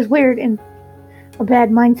 which is weird and a bad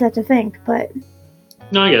mindset to think, but...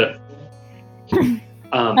 No, I get it.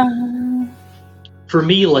 For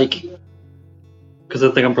me, like, because I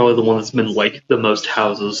think I'm probably the one that's been, like, the most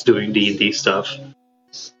houses doing D&D stuff.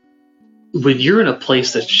 When you're in a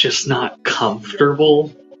place that's just not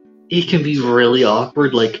comfortable, it can be really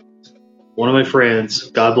awkward. Like, one of my friends,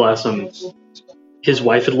 God bless him, his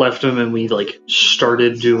wife had left him, and we, like,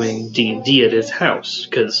 started doing D&D at his house,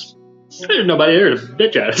 because there's nobody there to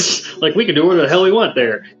bitch at us. Like, we can do whatever the hell we want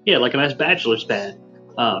there. Yeah, like a nice bachelor's pad.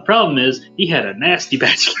 Problem is, he had a nasty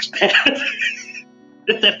bachelor's pad.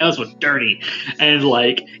 That house was dirty. And,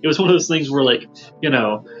 like, it was one of those things where, like, you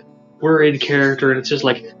know, we're in character, and it's just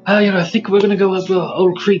like, oh, you know, I think we're going to go up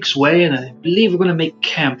Old Creek's Way, and I believe we're going to make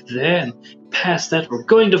camp there, and past that, we're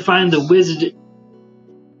going to find the wizard.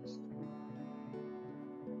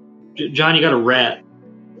 John, you got a rat.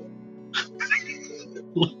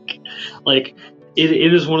 Like,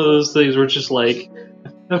 it is one of those things where it's just like,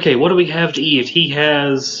 okay, what do we have to eat? He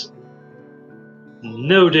has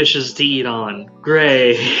no dishes to eat on.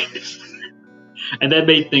 Great. And that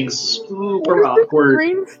made things super awkward.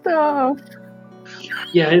 Green stuff.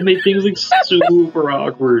 Yeah, it made things like super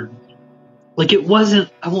awkward. Like, it wasn't,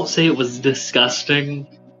 I won't say it was disgusting,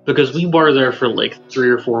 because we were there for like 3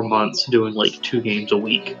 or 4 months doing like 2 games a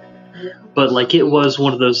week. But like, it was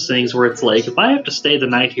one of those things where it's like, if I have to stay the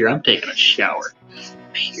night here, I'm taking a shower.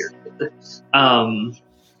 Period.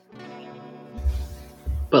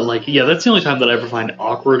 But like, yeah, that's the only time that I ever find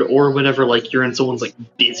awkward, or whenever like you're in someone's like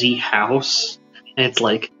busy house, and it's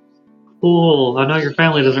like, cool, I know your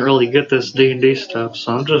family doesn't really get this D&D stuff,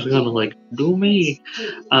 so I'm just gonna like do me.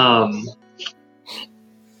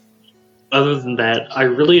 Other than that, I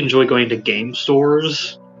really enjoy going to game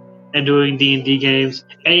stores and doing D&D games.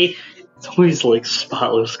 A, it's always like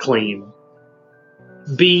spotless clean.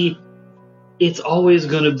 B, it's always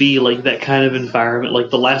going to be like that kind of environment. Like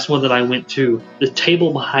the last one that I went to, the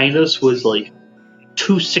table behind us was like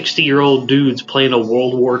 2 60-year-old dudes playing a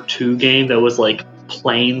World War II game that was like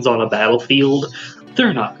planes on a battlefield.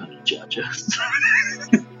 They're not going to judge us.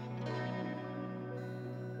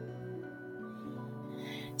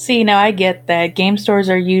 See, now I get that. Game stores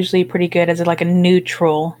are usually pretty good as like a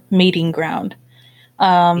neutral meeting ground.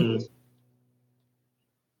 And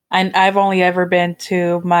I've only ever been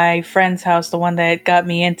to my friend's house, the one that got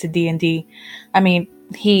me into D&D. I mean,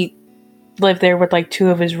 he lived there with like 2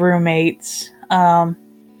 of his roommates. The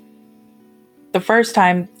first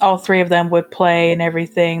time, all 3 of them would play and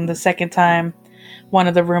everything. The second time, one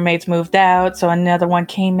of the roommates moved out, so another one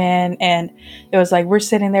came in, and it was like, we're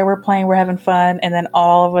sitting there, we're playing, we're having fun, and then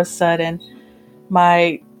all of a sudden,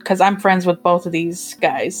 because I'm friends with both of these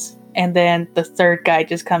guys, and then the third guy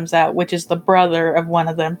just comes out, which is the brother of one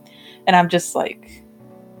of them, and I'm just like,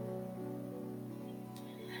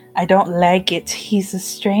 I don't like it. He's a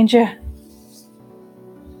stranger.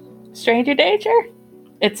 Stranger danger?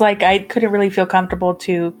 It's like I couldn't really feel comfortable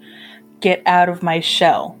to get out of my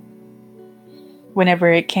shell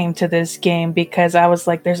whenever it came to this game, because I was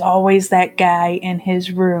like, there's always that guy in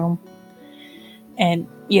his room. And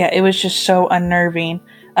yeah, it was just so unnerving.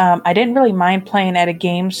 I didn't really mind playing at a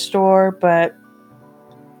game store, but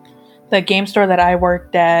the game store that I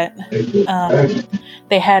worked at,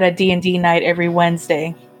 they had a D&D night every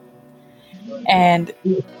Wednesday. And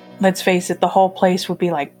let's face it, the whole place would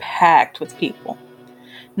be like packed with people.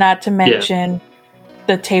 Not to mention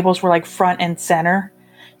the tables were like front and center.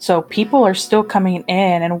 So people are still coming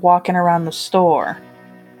in and walking around the store.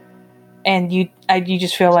 And you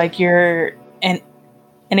just feel like you're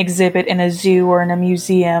an exhibit in a zoo or in a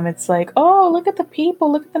museum. It's like, oh, look at the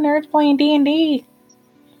people, look at the nerds playing D&D.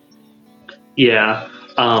 Yeah,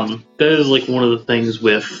 that is like one of the things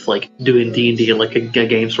with like doing D&D at like a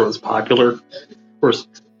game store that's popular. Of course,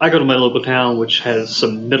 I go to my local town, which has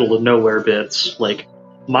some middle of nowhere bits. Like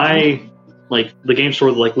the game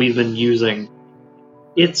store that like we've been using,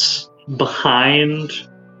 it's behind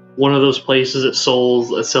one of those places that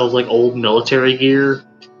sells like old military gear,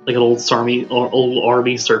 like an old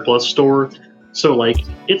army surplus store. So like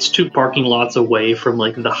it's 2 parking lots away from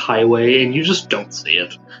like the highway, and you just don't see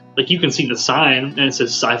it. Like you can see the sign and it says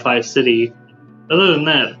Sci-Fi City. Other than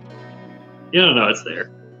that, you don't know it's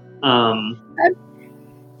there. I've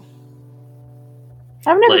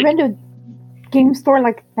never been to a game store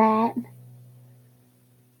like that.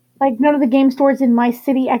 Like, none of the game stores in my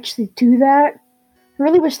city actually do that. I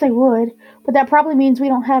really wish they would, but that probably means we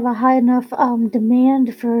don't have a high enough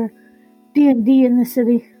demand for D&D in the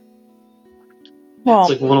city. Well,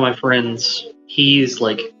 it's like one of my friends, he's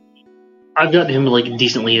like, I've gotten him like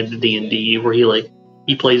decently into D&D, where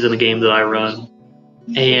he plays in a game that I run,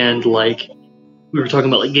 and like, we were talking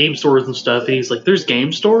about like game stores and stuff, and he's like, there's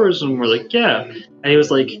game stores? And we're like, yeah. And he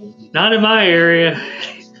was like, not in my area.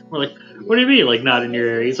 We're like, what do you mean, like, not in your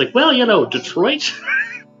area? He's like, well, you know, Detroit?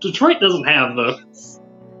 Detroit doesn't have those.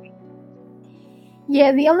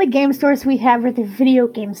 Yeah, the only game stores we have are the video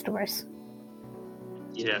game stores.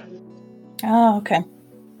 Yeah. Oh, okay.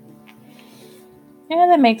 Yeah,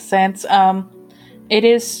 that makes sense. It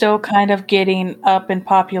is still kind of getting up in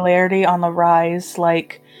popularity, on the rise.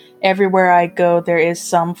 Like, everywhere I go, there is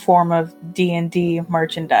some form of D&D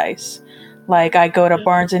merchandise. Like, I go to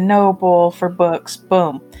Barnes & Noble for books.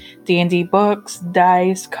 Boom. D&D books,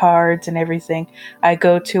 dice, cards, and everything. I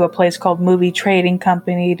go to a place called Movie Trading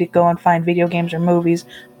Company to go and find video games or movies.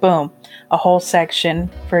 Boom. A whole section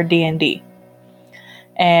for D&D.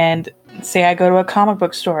 And say I go to a comic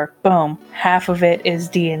book store. Boom. Half of it is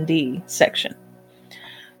D&D section.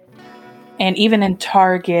 And even in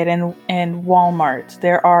Target and Walmart,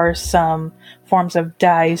 there are some forms of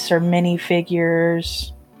dice or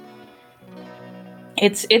minifigures.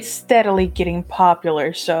 It's steadily getting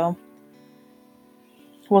popular, so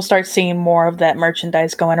we'll start seeing more of that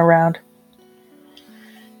merchandise going around.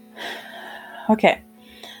 Okay.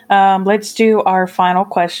 Let's do our final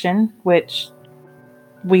question, which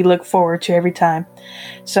we look forward to every time.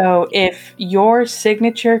 So, if your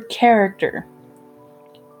signature character,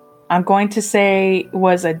 I'm going to say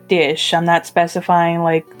was a dish, I'm not specifying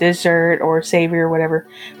like dessert or savory or whatever,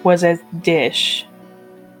 was a dish,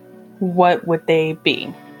 what would they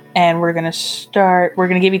be? And we're going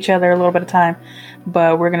to give each other a little bit of time,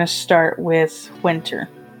 but we're going to start with Winter.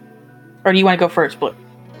 Or do you want to go first, Blue?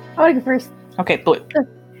 I want to go first. Okay, Blue.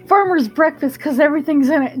 Farmer's breakfast, because everything's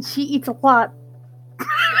in it and she eats a lot.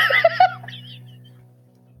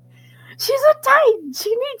 She's a titan.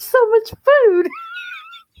 She needs so much food.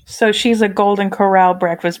 So she's a Golden Corral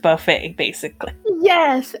breakfast buffet, basically.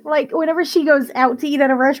 Yes. Like, whenever she goes out to eat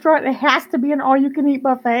at a restaurant, it has to be an all-you-can-eat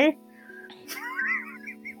buffet.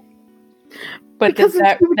 But does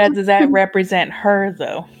that represent her,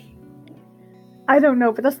 though? I don't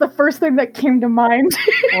know, but that's the first thing that came to mind.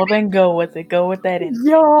 Well, then go with it. Go with that.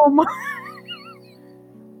 Yum.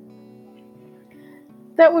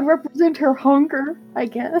 That would represent her hunger, I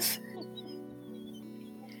guess.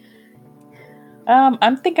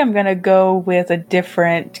 I think I'm gonna go with a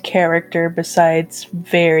different character besides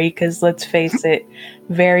Very, because let's face it,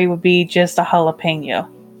 Very would be just a jalapeno.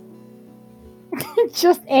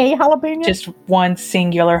 Just a jalapeno? Just one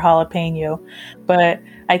singular jalapeno. But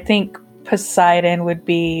I think Poseidon would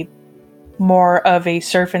be more of a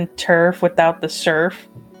surf and turf without the surf.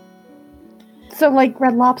 So like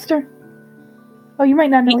Red Lobster? Oh, you might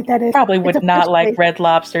not know what that is. Probably would not like Red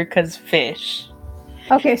Lobster because fish.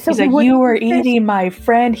 Okay, so he's like, you were eating my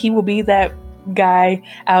friend. He will be that guy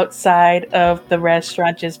outside of the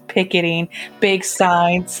restaurant just picketing big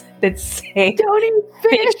signs that say "Don't eat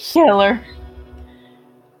fish killer."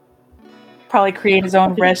 Probably create his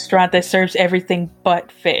own restaurant that serves everything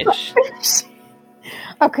but fish.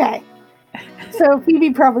 Okay, so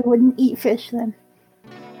Phoebe probably wouldn't eat fish then.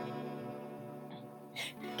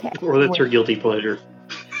 Okay, or that's her guilty pleasure.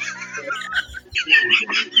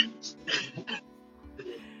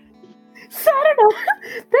 Saturday,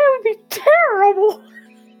 that would be terrible.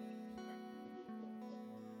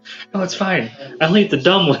 Oh, it's fine. I'll eat the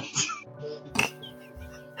dumb ones.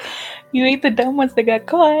 You ate the dumb ones that got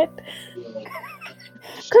caught.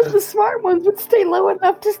 Because the smart ones would stay low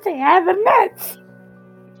enough to stay out of the nets.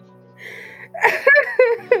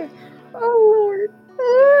 Oh,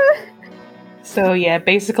 Lord. So, yeah,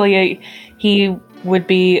 basically, he would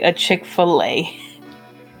be a Chick-fil-A.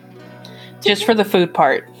 Just for the food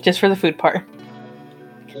part.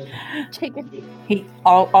 Chicken.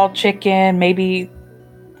 All chicken, maybe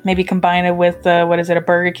combine it with, a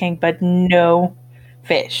Burger King, but no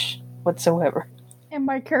fish whatsoever. And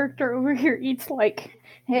my character over here eats, like,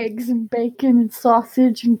 eggs and bacon and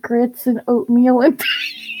sausage and grits and oatmeal and...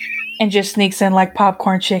 and just sneaks in, like,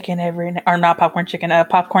 popcorn shrimp every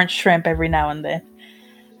now and then.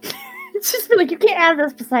 It's just be like, you can't have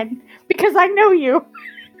this, Poseidon, because I know you.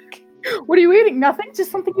 What are you eating? Nothing? Just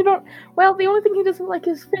something you don't... Well, the only thing he doesn't like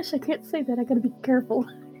is fish. I can't say that. I gotta be careful.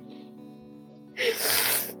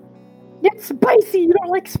 It's spicy. You don't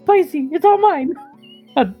like spicy. It's all mine.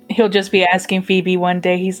 He'll just be asking Phoebe one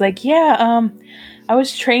day. He's like, yeah, I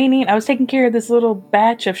was taking care of this little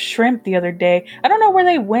batch of shrimp the other day. I don't know where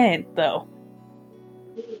they went, though.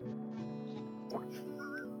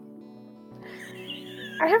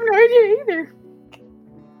 I have no idea either.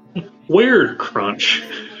 Weird crunch.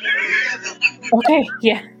 Okay,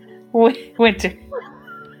 yeah. Winter.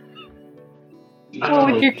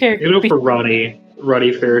 What would your character be? For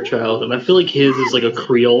Roddy Fairchild, and I feel like his is like a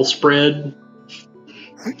Creole spread.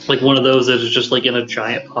 Like one of those that is just like in a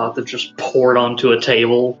giant pot that's just poured onto a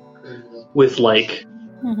table with like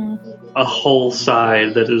a whole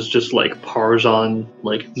side that is just like Parmesan,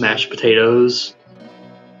 like mashed potatoes.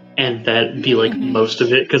 And that'd be like most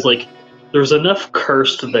of it, because like there's enough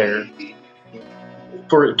cursed there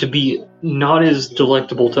for it to be not as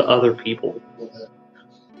delectable to other people.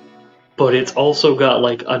 But it's also got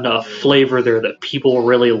like enough flavor there that people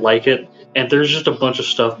really like it, and there's just a bunch of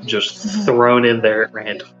stuff just thrown in there at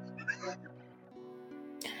random.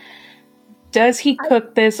 Does he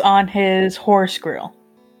cook this on his horse grill?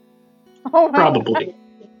 Oh,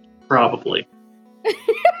 Probably.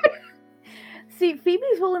 See,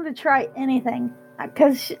 Phoebe's willing to try anything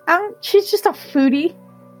because she's just a foodie.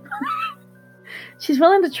 She's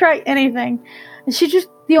willing to try anything. And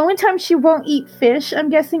the only time she won't eat fish, I'm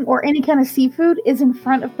guessing, or any kind of seafood, is in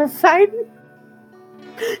front of Poseidon.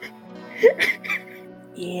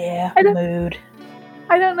 Yeah, mood.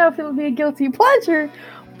 I don't know if it'll be a guilty pleasure,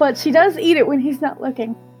 but she does eat it when he's not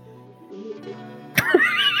looking.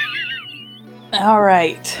 All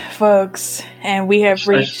right, folks, and we have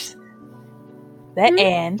reached the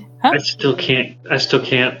end. Huh? I still can't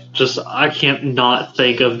I can't not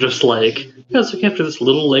think of just like, it's like after this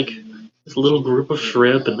little group of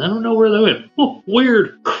shrimp, and I don't know where they went. Oh,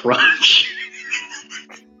 weird crunch.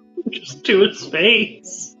 Just to its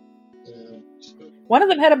face. One of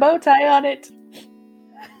them had a bow tie on it.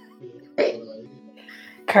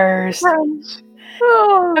 Cursed.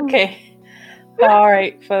 Oh. Okay. All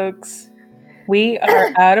right, folks. We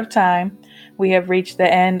are out of time. We have reached the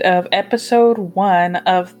end of episode 1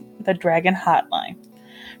 of the Dragon Hotline.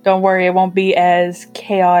 Don't worry, it won't be as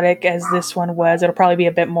chaotic as this one was. It'll probably be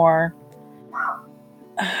a bit more...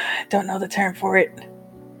 I don't know the term for it.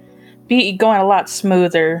 Be going a lot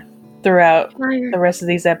smoother throughout the rest of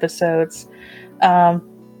these episodes.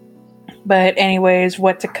 But anyways,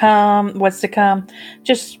 what's to come?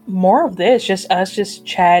 Just more of this. Just us just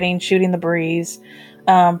chatting, shooting the breeze.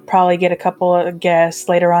 Probably get a couple of guests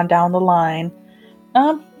later on down the line.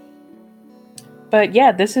 But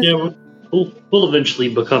yeah, this is... Yeah, we'll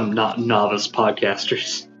eventually become not novice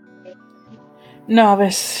podcasters.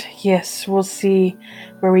 Novice, yes, we'll see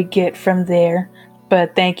where we get from there.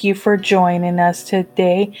 But thank you for joining us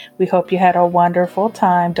today. We hope you had a wonderful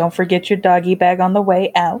time. Don't forget your doggy bag on the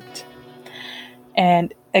way out.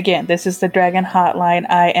 And again, this is the Dragon Hotline.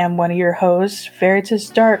 I am one of your hosts,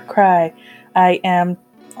 Veritas Darkcry. I am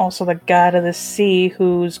also the god of the sea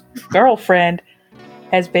whose girlfriend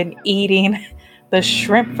has been eating the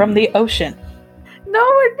shrimp from the ocean. No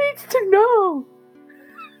one needs to know.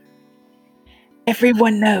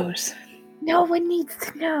 Everyone knows. No one needs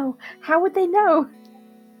to know. How would they know?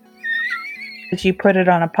 Did you put it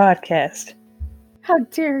on a podcast? How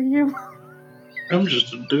dare you? I'm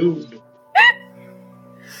just a dude.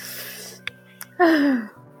 No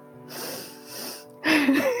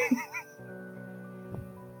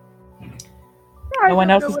one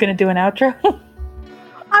else is going to do an outro?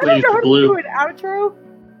 I don't know how to do an outro.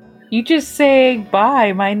 You just say,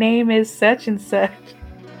 bye, my name is such and such.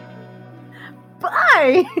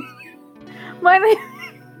 Bye! My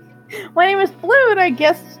name is Blue, and I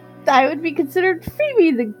guess I would be considered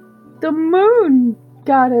Phoebe, the moon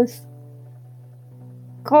goddess.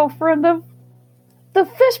 Girlfriend of the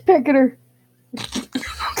fish picketer.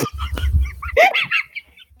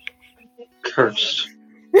 Cursed.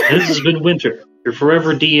 This has been Winter, your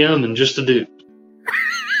forever DM and just a dude.